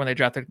Knicks were when they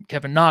drafted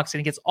Kevin Knox, and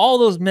he gets all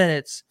those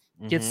minutes,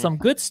 gets some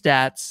good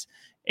stats.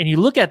 And you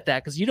look at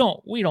that because we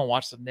don't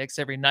watch the Knicks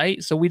every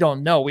night, so we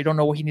don't know. We don't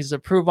know what he needs to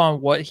improve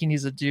on, what he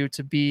needs to do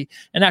to be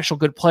an actual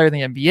good player in the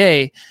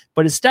NBA.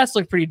 But his stats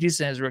look pretty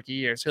decent in his rookie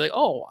year. So you're like,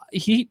 oh,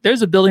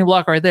 there's a building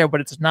block right there,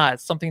 but it's not.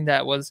 It's something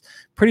that was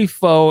pretty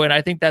faux, and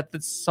I think that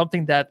that's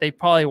something that they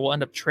probably will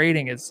end up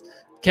trading is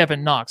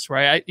Kevin Knox,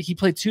 right? He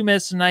played 2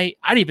 minutes tonight.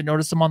 I didn't even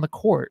notice him on the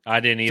court. I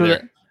didn't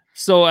either.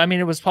 So I mean,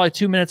 it was probably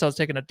 2 minutes I was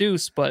taking a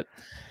deuce, but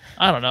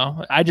I don't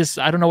know. I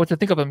don't know what to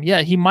think of him.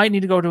 Yeah, he might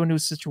need to go to a new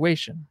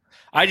situation.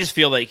 I just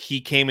feel like he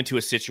came into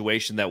a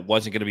situation that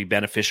wasn't going to be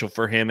beneficial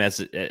for him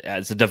as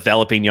a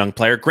developing young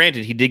player.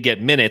 Granted, he did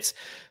get minutes,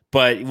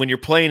 but when you're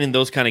playing in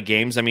those kind of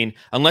games, I mean,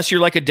 unless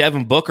you're like a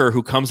Devin Booker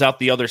who comes out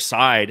the other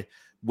side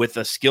with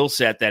a skill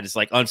set that is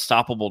like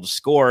unstoppable to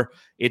score,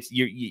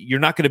 you're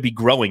not going to be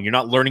growing. You're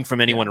not learning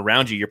from anyone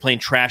around you. You're playing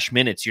trash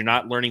minutes. You're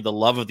not learning the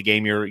love of the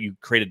game. You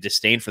create a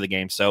disdain for the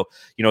game. So,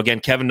 again,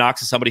 Kevin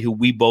Knox is somebody who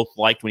we both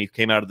liked when he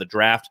came out of the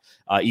draft,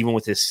 even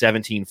with his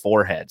 17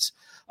 foreheads.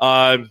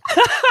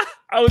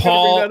 I was going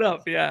to bring that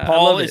up. Yeah,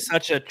 Paul is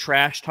such a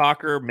trash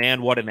talker.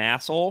 Man, what an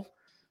asshole.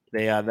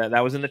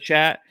 That was in the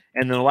chat.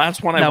 And then the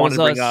last one I wanted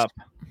to bring up.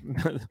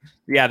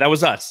 Yeah, that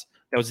was us.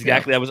 That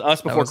was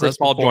us before Chris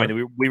Paul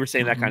joined. We were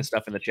saying that kind of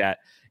stuff in the chat.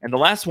 And the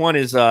last one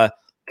is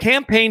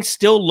campaign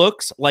still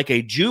looks like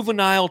a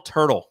juvenile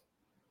turtle.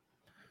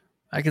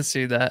 I can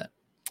see that.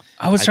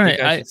 I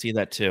can see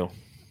that too.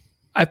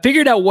 I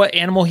figured out what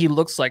animal he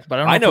looks like, but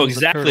I know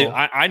exactly.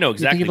 I know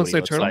exactly what he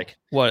looks like.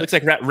 What? Looks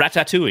like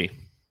Ratatouille.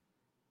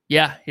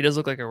 Yeah, he does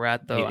look like a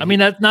rat, though. I mean,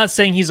 that's not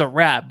saying he's a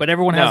rat, but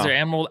everyone has their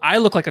animal. I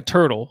look like a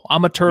turtle.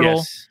 I'm a turtle.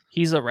 Yes.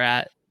 He's a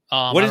rat.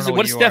 What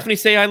does Stephanie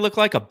say I look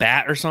like? A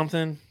bat or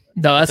something?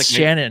 No, that's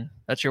Shannon.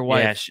 That's your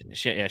wife.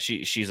 Yeah,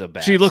 she's a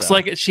bat. She looks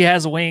like she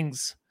has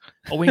wings,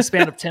 a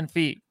wingspan of 10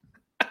 feet.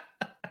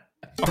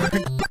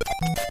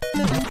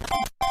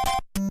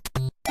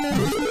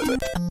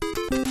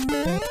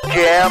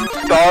 Jam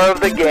star of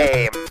the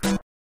game.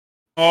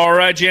 All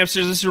right,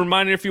 Jamsters, this is a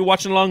reminder if you're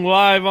watching along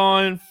live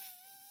on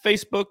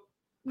Facebook,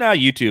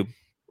 YouTube,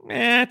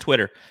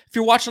 Twitter. If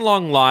you're watching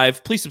along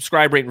live, please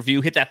subscribe, rate, and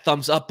review. Hit that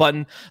thumbs up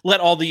button.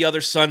 Let all the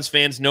other Suns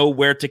fans know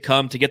where to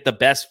come to get the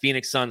best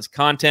Phoenix Suns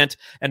content.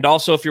 And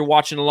also, if you're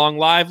watching along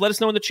live, let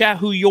us know in the chat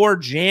who your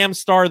jam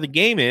star of the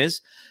game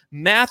is.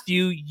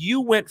 Matthew,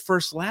 you went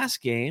first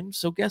last game,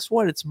 so guess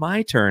what? It's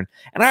my turn.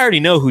 And I already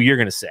know who you're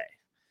going to say.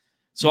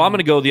 So I'm going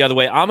to go the other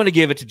way. I'm going to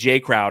give it to Jay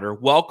Crowder.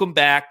 Welcome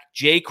back,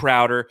 Jay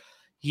Crowder.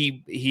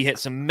 He hit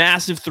some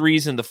massive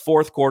threes in the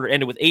fourth quarter,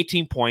 ended with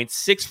 18 points,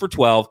 6 for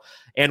 12,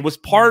 and was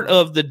part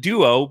of the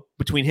duo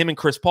between him and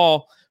Chris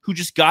Paul, who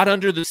just got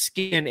under the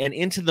skin and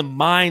into the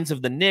minds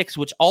of the Knicks,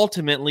 which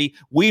ultimately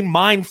we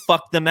mind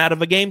fucked them out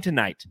of a game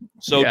tonight.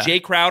 So Jay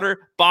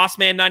Crowder,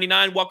 Bossman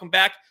 99, welcome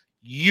back.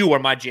 You are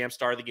my jam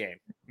star of the game.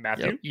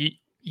 Matthew? Yep.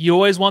 You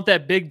always want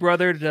that big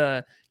brother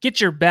to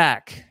get your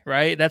back,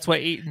 right? That's what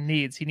Ayton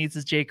needs. He needs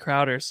his Jay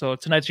Crowder. So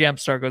tonight's jam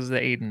star goes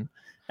to Ayton.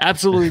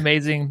 Absolutely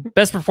amazing.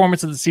 Best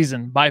performance of the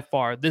season by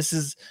far. This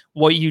is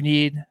what you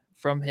need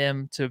from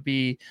him to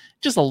be.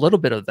 Just a little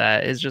bit of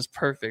that is just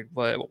perfect.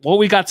 But what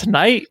we got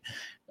tonight,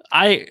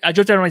 I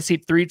jumped out of my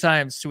seat 3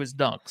 times to his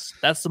dunks.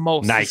 That's the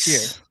most Nice. this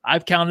year.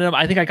 I've counted them.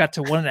 I think I got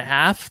to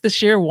 1.5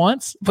 this year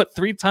once, but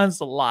 3 times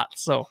is a lot.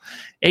 So,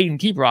 Aiden,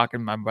 keep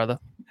rocking, my brother.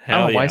 I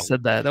don't know why I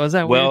said that. Was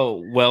that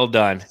weird? Well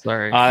done.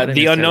 Sorry. I didn't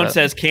The mean to say unknown that.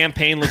 saose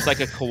campaign looks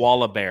like a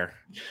koala bear.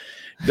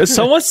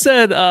 Someone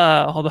said,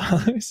 hold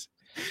on. Someone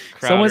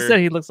Crowder. said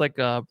he looks like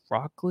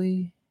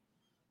broccoli.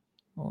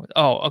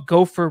 Oh, a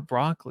gopher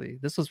broccoli.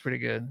 This was pretty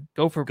good.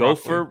 Gopher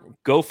broccoli.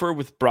 Gopher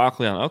with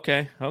broccoli on.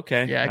 Okay.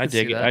 Yeah, I could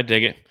dig see it. that. I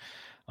dig it.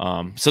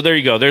 So there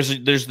you go. There's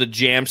the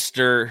jam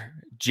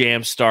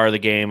star of the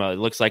game. It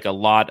looks like a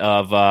lot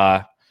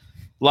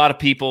of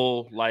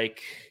people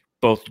like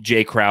both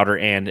Jay Crowder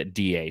and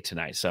DA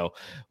tonight. So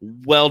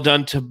well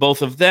done to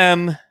both of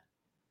them.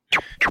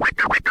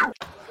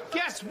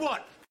 Guess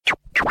what?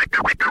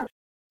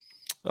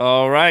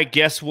 All right.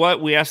 Guess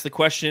what? We asked the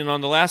question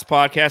on the last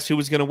podcast: who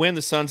was going to win,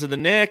 the Suns or the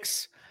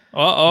Knicks?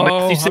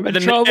 I'm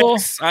in trouble.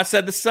 Knicks. I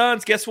said the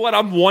Suns. Guess what?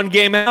 I'm 1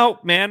 game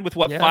out, man. With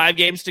 5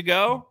 games to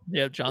go.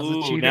 Yeah, John's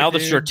a cheater. Now the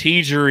dude.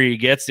 strategery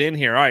gets in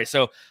here. All right,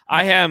 so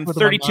I am What's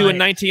with my 32 and mind?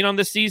 19 on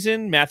this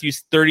season.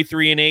 Matthew's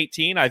 33 and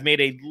 18. I've made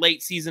a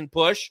late season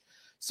push.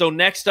 So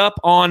next up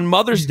on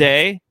Mother's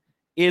Day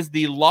is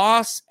the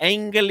Los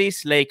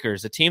Angeles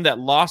Lakers, a team that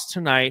lost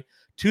tonight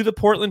to the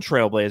Portland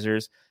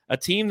Trailblazers, a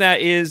team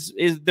that is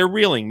they're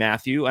reeling,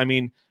 Matthew. I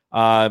mean,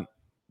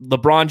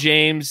 LeBron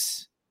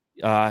James.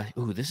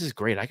 This is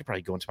great. I could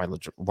probably go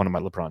into one of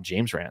my LeBron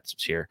James rants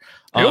here.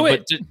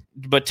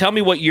 But tell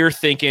me what you're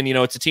thinking. You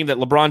know, it's a team that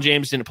LeBron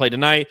James didn't play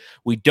tonight.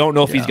 We don't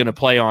know if he's going to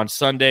play on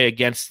Sunday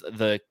against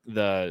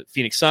the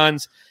Phoenix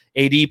Suns.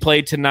 AD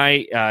played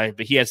tonight,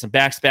 but he had some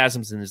back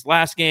spasms in his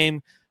last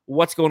game.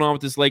 What's going on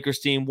with this Lakers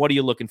team? What are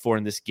you looking for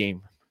in this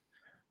game?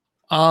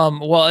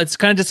 Well, it's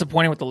kind of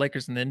disappointing with the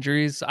Lakers and the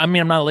injuries. I mean,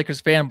 I'm not a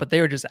Lakers fan, but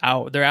they were just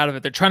out. They're out of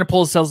it. They're trying to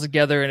pull themselves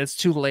together, and it's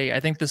too late. I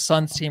think the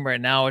Suns team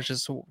right now is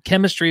just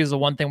chemistry is the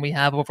one thing we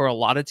have over a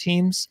lot of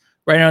teams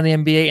right now in the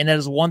NBA, and that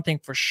is one thing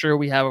for sure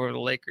we have over the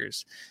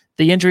Lakers.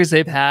 The injuries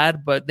they've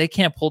had, but they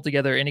can't pull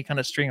together any kind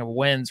of string of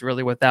wins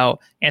really without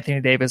Anthony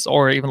Davis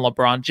or even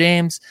LeBron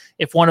James.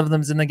 If one of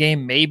them's in the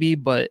game, maybe,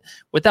 but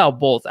without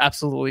both,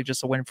 absolutely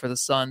just a win for the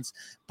Suns.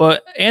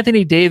 But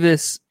Anthony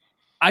Davis,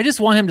 I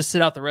just want him to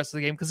sit out the rest of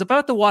the game because if I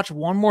have to watch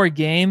one more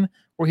game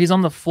where he's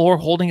on the floor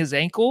holding his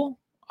ankle,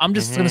 I'm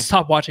just going to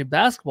stop watching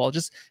basketball.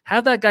 Just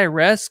have that guy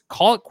rest,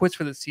 call it quits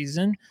for the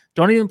season.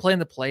 Don't even play in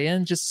the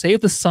play-in. Just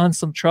save the Suns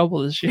some trouble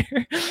this year.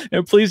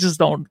 And please just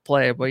don't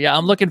play. But yeah,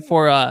 I'm looking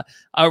for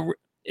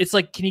it's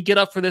like, can you get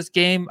up for this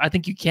game? I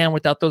think you can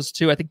without those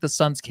two. I think the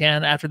Suns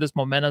can after this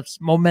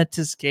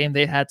momentous game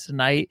they had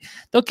tonight.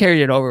 They'll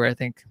carry it over, I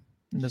think,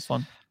 in this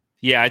one.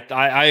 Yeah,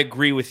 I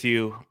agree with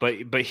you,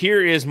 but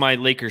here is my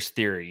Lakers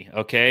theory,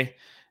 okay?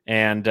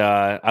 And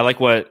I like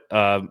what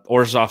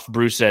Orzov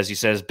Bruce says. He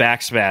says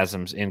back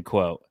spasms, end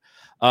quote.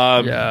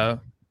 Yeah.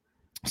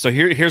 So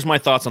here's my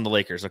thoughts on the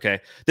Lakers,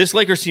 okay? This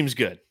Lakers team's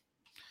good.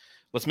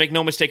 Let's make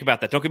no mistake about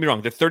that. Don't get me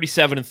wrong. They're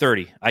 37 and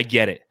 30. I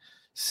get it.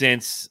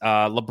 Since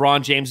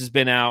LeBron James has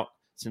been out,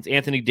 since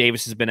Anthony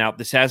Davis has been out,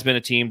 this has been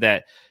a team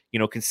that,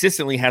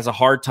 consistently has a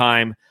hard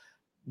time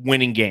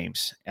winning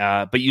games.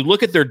 But you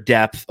look at their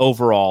depth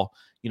overall,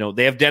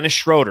 they have Dennis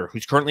Schroeder,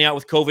 who's currently out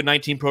with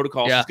COVID-19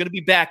 protocols. Yeah. He's going to be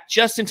back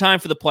just in time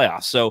for the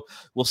playoffs. So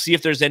we'll see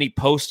if there's any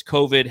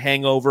post-COVID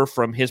hangover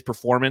from his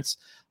performance,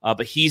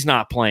 but he's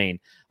not playing.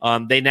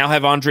 They now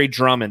have Andre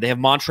Drummond. They have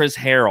Montrezl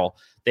Harrell.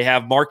 They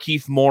have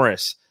Markieff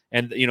Morris.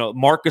 And,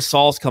 Marc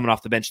Gasol's coming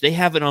off the bench. They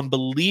have an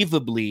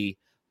unbelievably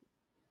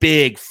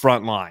big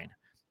front line.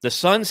 The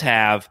Suns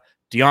have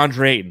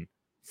DeAndre Ayton,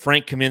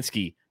 Frank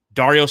Kaminsky,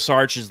 Dario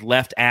Saric's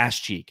left ass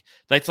cheek.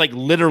 That's like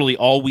literally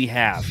all we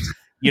have,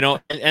 and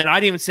I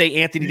didn't even say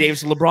Anthony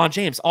Davis and LeBron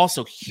James,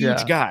 also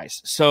huge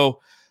guys. So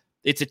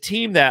it's a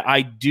team that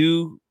I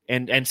do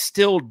and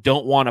still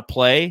don't want to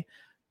play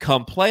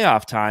come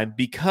playoff time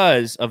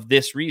because of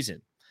this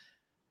reason.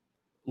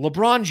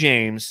 LeBron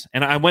James,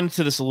 and I went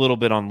into this a little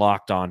bit on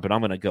Locked On, but I'm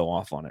going to go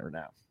off on it right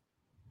now.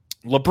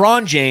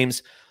 LeBron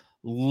James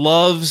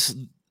loves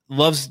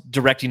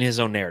directing his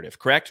own narrative,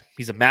 correct?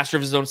 He's a master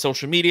of his own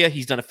social media.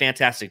 He's done a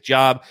fantastic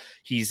job.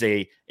 He's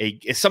a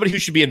somebody who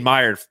should be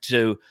admired.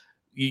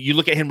 You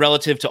look at him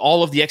relative to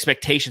all of the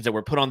expectations that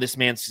were put on this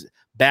man's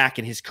back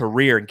in his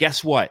career. And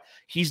guess what?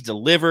 He's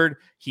delivered.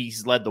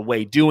 He's led the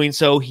way doing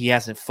so. He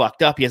hasn't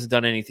fucked up. He hasn't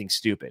done anything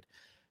stupid.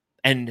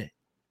 And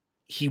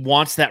he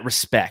wants that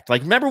respect.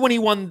 Like, remember when he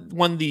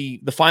won the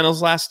finals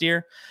last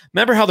year?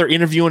 Remember how they're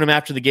interviewing him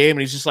after the game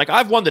and he's just like,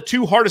 I've won the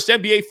 2 hardest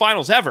NBA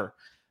finals ever.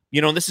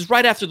 And this is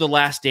right after The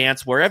Last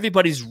Dance where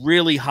everybody's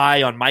really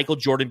high on Michael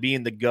Jordan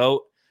being the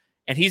GOAT.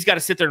 And he's got to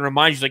sit there and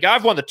remind you, he's like,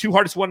 I've won the 2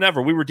 hardest one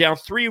ever. We were down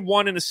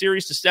 3-1 in a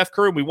series to Steph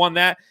Curry. And we won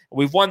that. And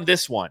we've won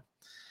this one.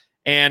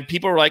 And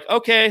people are like,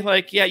 okay,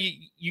 like, yeah,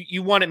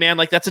 you won it, man.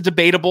 Like, that's a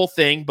debatable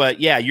thing. But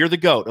yeah, you're the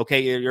GOAT.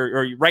 Okay.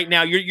 You're right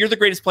now, you're the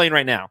greatest playing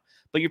right now.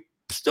 But you're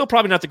still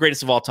probably not the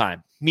greatest of all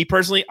time. Me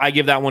personally, I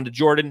give that one to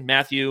Jordan.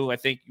 Matthew, I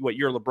think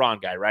you're a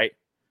LeBron guy, right?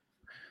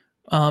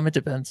 It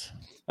depends.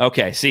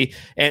 Okay, see,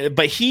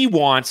 but he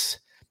wants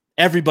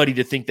everybody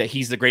to think that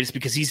he's the greatest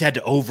because he's had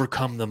to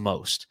overcome the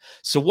most.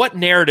 So what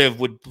narrative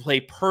would play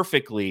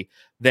perfectly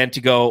than to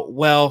go,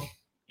 well,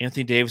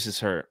 Anthony Davis is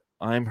hurt.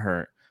 I'm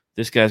hurt.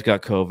 This guy's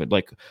got COVID.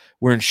 Like,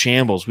 we're in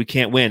shambles. We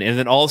can't win. And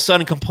then all of a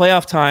sudden, come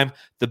playoff time,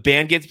 the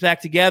band gets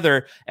back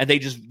together and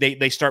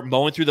they start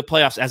mowing through the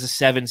playoffs as a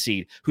 7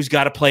 seed who's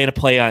got to play in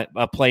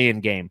a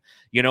play-in game.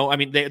 You know, I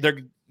mean, they're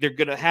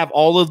going to have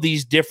all of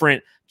these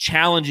different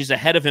challenges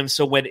ahead of him.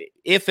 So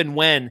if and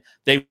when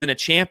they win a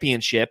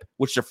championship,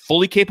 which they're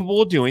fully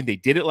capable of doing, they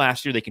did it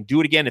last year. They can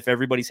do it again if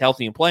everybody's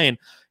healthy and playing.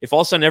 If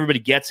all of a sudden everybody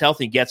gets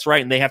healthy and gets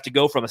right, and they have to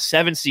go from a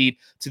 7 seed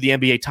to the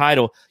NBA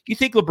title, you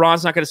think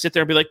LeBron's not going to sit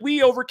there and be like,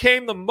 we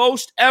overcame the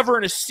most ever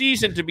in a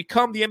season to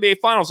become the NBA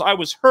Finals. I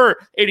was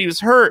hurt. AD was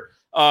hurt.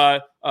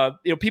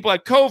 People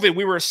had COVID.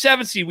 We were a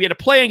 7 seed. We had a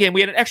play-in game.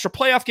 We had an extra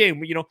playoff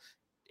game. You know,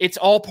 it's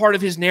all part of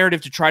his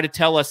narrative to try to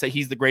tell us that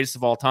he's the greatest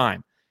of all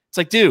time. It's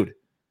like, dude,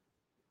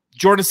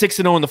 Jordan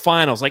 6-0 in the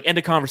finals, like, end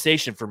of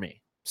conversation for me.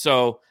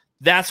 So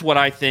that's what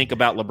I think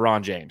about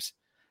LeBron James.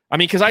 I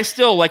mean, because I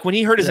still, like, when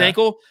he hurt his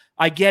ankle,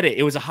 I get it.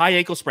 It was a high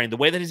ankle sprain. The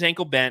way that his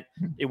ankle bent,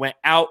 it went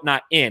out,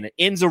 not in.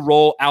 In's a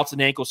roll, out's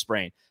an ankle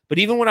sprain. But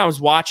even when I was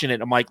watching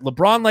it, I'm like,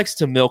 LeBron likes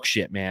to milk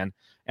shit, man.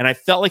 And I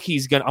felt like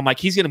he's going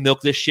to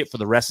milk this shit for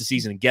the rest of the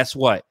season. And guess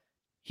what?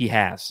 He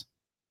has.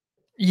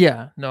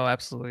 Yeah, no,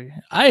 absolutely.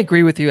 I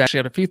agree with you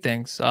actually on a few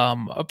things.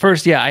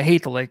 First, I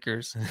hate the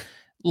Lakers.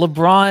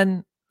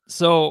 LeBron,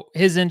 so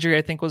his injury,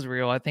 I think, was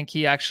real. I think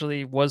he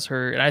actually was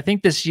hurt. And I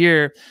think this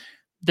year,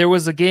 there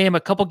was a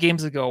couple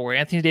games ago, where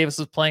Anthony Davis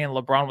was playing and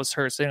LeBron was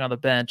hurt, sitting on the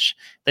bench.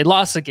 They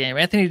lost the game.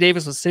 Anthony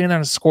Davis was sitting there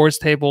on the scores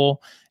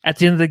table at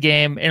the end of the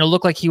game, and it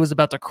looked like he was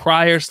about to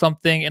cry or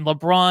something. And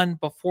LeBron,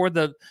 before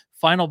the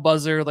final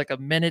buzzer, like a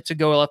minute to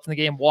go left in the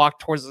game,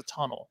 walked towards the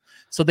tunnel.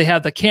 So they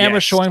have the camera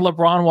showing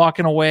LeBron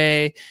walking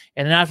away.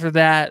 And then after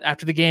that,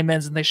 after the game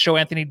ends and they show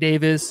Anthony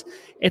Davis,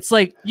 it's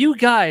like, you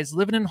guys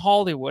living in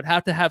Hollywood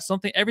have to have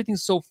something.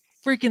 Everything's so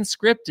freaking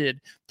scripted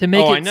to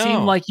make it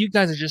seem like you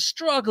guys are just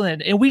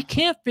struggling. And we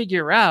can't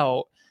figure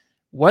out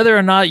whether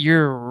or not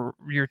you're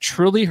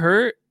truly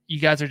hurt. You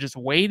guys are just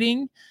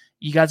waiting.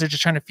 You guys are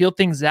just trying to feel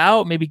things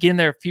out, maybe getting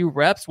there a few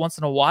reps once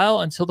in a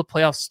while until the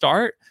playoffs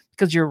start.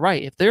 Because you're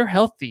right. If they're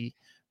healthy,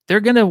 they're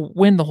going to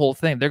win the whole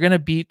thing. They're going to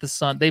beat the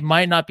Suns. They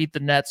might not beat the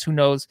Nets. Who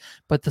knows?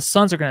 But the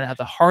Suns are going to have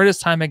the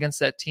hardest time against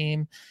that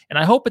team. And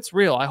I hope it's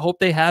real. I hope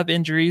they have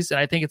injuries. And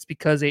I think it's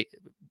because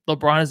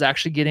LeBron is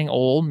actually getting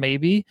old,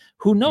 maybe.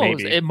 Who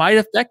knows? It might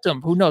affect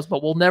him. Who knows?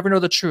 But we'll never know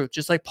the truth,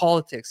 just like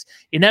politics.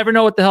 You never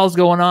know what the hell's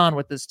going on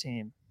with this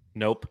team.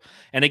 Nope.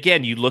 And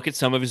again, you look at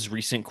some of his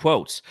recent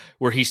quotes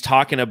where he's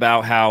talking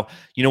about how,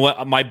 you know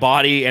what, my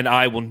body and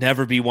I will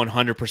never be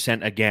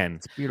 100% again.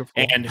 It's beautiful.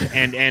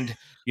 And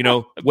you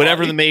know,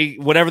 whatever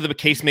the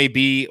case may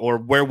be, or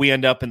where we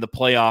end up in the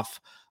playoff,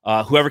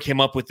 whoever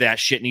came up with that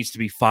shit needs to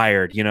be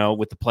fired, you know,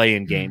 with the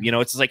play-in game. You know,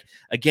 it's like,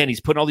 again,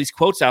 he's putting all these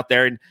quotes out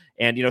there,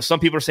 and you know,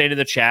 some people are saying in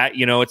the chat,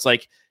 you know, it's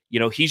like, you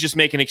know, he's just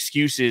making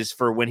excuses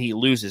for when he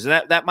loses.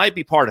 And that might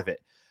be part of it,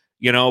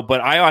 you know,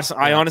 but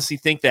I honestly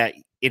think that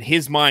in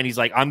his mind, he's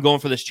like, I'm going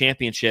for this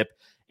championship,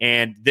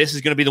 and this is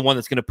going to be the one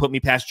that's going to put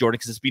me past Jordan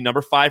because it's be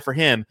number 5 for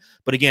him.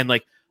 But again,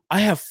 like, I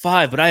have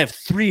 5, but I have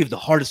 3 of the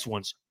hardest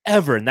ones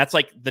ever. And that's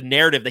like the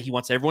narrative that he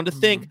wants everyone to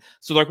think.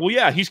 So they're like, well,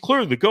 yeah, he's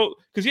clearly the GOAT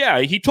because,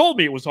 he told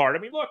me it was hard. I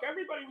mean, look,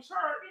 everybody was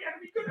hurt. He had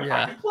to be good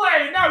at fucking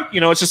play. Now,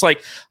 you know, it's just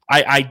like,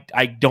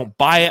 I don't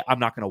buy it. I'm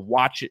not going to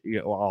watch it.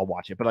 You know, I'll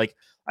watch it, but like,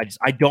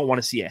 I don't want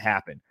to see it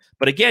happen.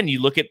 But again,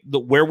 you look at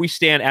where we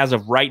stand as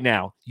of right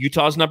now.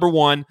 Utah's number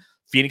 1.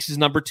 Phoenix is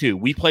number 2.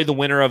 We play the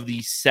winner of the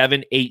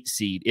 7-8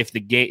 seed. If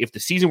the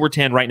season were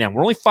 10 right now,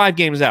 we're only 5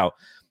 games out.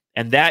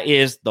 And that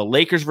is the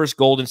Lakers versus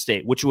Golden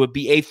State, which would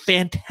be a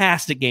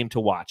fantastic game to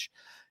watch.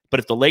 But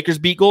if the Lakers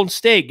beat Golden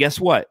State, guess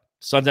what?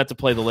 Suns have to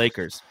play the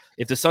Lakers.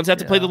 If the Suns have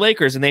to play the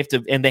Lakers and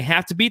they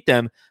have to beat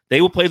them,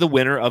 they will play the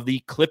winner of the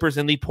Clippers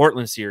and the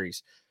Portland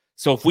series.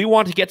 So if we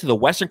want to get to the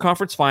Western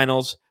Conference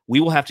Finals, we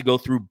will have to go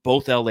through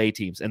both LA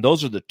teams. And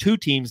those are the 2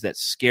 teams that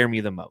scare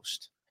me the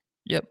most.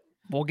 Yep.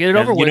 We'll get it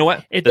over with. You know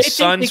what? If they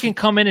think they can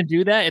come in and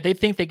do that, if they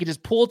think they could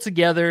just pull it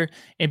together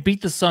and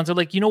beat the Suns, they're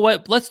like, you know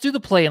what? Let's do the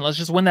play and let's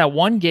just win that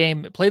one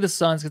game, play the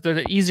Suns because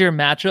they're the easier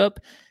matchup.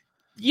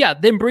 Yeah,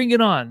 then bring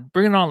it on.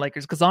 Bring it on,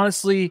 Lakers. Because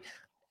honestly,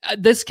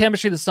 this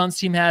chemistry the Suns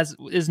team has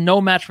is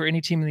no match for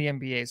any team in the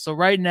NBA. So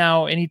right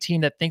now, any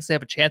team that thinks they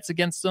have a chance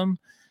against them,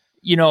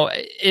 you know,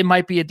 it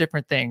might be a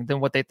different thing than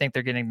what they think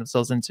they're getting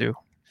themselves into.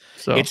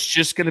 So it's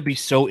just going to be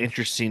so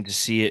interesting to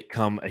see it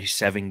come a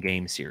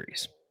 7-game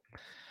series.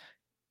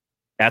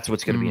 That's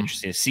what's going to be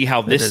interesting to see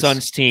how this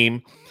Suns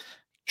team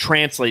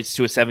translates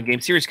to a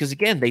 7-game series. Because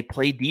again, they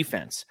play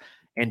defense,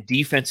 and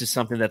defense is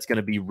something that's going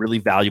to be really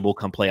valuable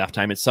come playoff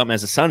time. It's something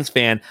as a Suns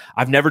fan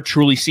I've never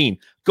truly seen.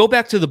 Go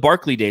back to the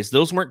Barkley days.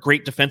 Those weren't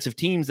great defensive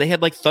teams. They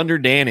had like Thunder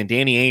Dan and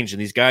Danny Ainge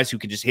and these guys who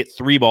could just hit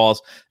 3 balls.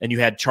 And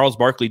you had Charles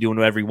Barkley doing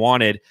whatever he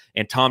wanted,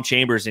 and Tom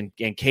Chambers and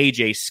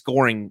KJ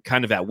scoring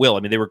kind of at will. I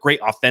mean, they were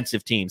great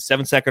offensive teams,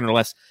 7-second or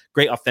less,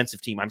 great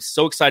offensive team. I'm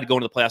so excited to go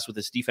into the playoffs with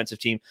this defensive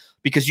team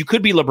because you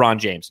could be LeBron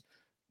James.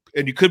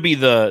 and you could be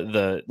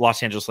the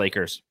Los Angeles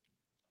Lakers.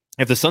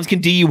 If the Suns can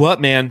D you up,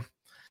 man,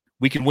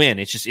 we can win.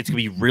 It's gonna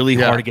be really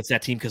hard against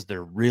that team because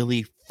they're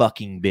really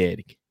fucking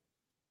big.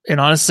 And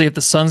honestly, if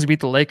the Suns beat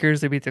the Lakers,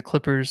 they beat the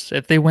Clippers.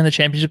 If they win the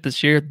championship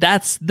this year,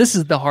 this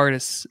is the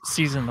hardest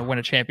season to win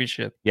a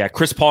championship. Yeah,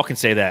 Chris Paul can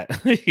say that.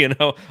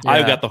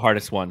 I've got the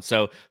hardest one.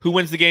 So who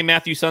wins the game,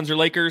 Matthew, Suns or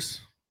Lakers?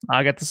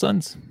 I got the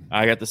Suns.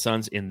 I got the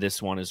Suns in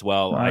this one as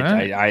well.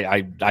 Right.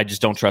 I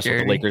just don't trust what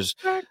the Lakers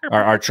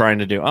are trying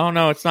to do. Oh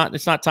no, it's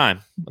not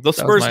time. Those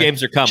Spurs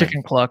games are coming.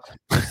 Chicken cluck.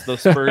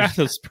 Those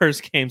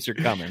Spurs games are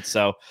coming.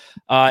 So,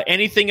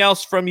 anything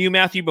else from you,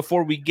 Matthew,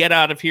 before we get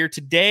out of here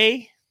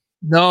today?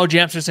 No,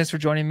 Jamsters, thanks for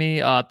joining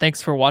me.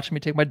 Thanks for watching me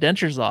take my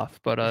dentures off.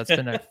 But it's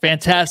been a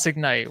fantastic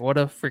night. What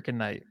a freaking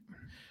night.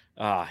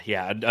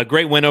 Yeah, a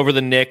great win over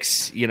the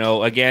Knicks.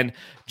 Again,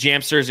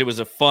 Jamsters, it was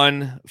a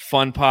fun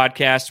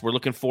podcast. We're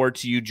looking forward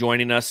to you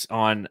joining us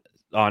on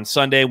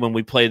Sunday when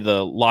we play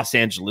the Los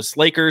Angeles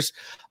Lakers.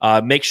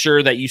 Make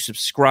sure that you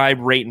subscribe,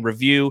 rate, and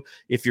review.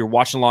 If you're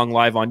watching along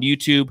live on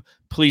YouTube,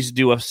 please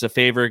do us a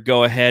favor.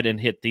 Go ahead and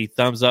hit the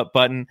thumbs up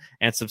button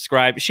and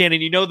subscribe.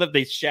 Shannon, you know that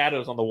the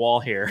shadows on the wall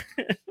here.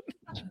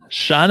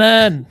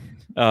 Shannon.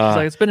 She's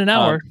like, it's been an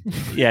hour.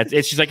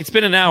 She's like, it's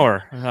been an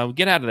hour.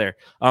 Get out of there.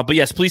 But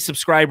yes, please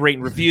subscribe, rate,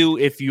 and review.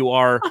 If you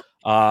are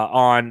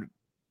on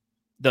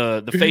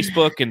the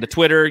Facebook and the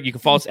Twitter, you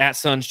can follow us at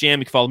Suns Jam.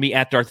 You can follow me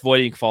at Darth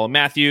Void. You can follow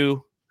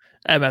Matthew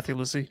at Matthew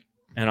Lucy.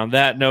 And on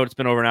that note, it's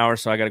been over an hour,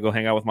 so I got to go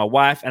hang out with my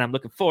wife, and I'm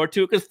looking forward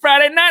to it because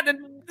Friday night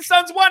the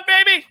Suns won,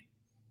 baby.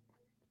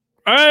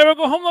 All right, we'll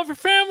go home, love your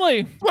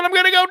family. That's what I'm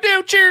gonna go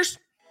do. Cheers.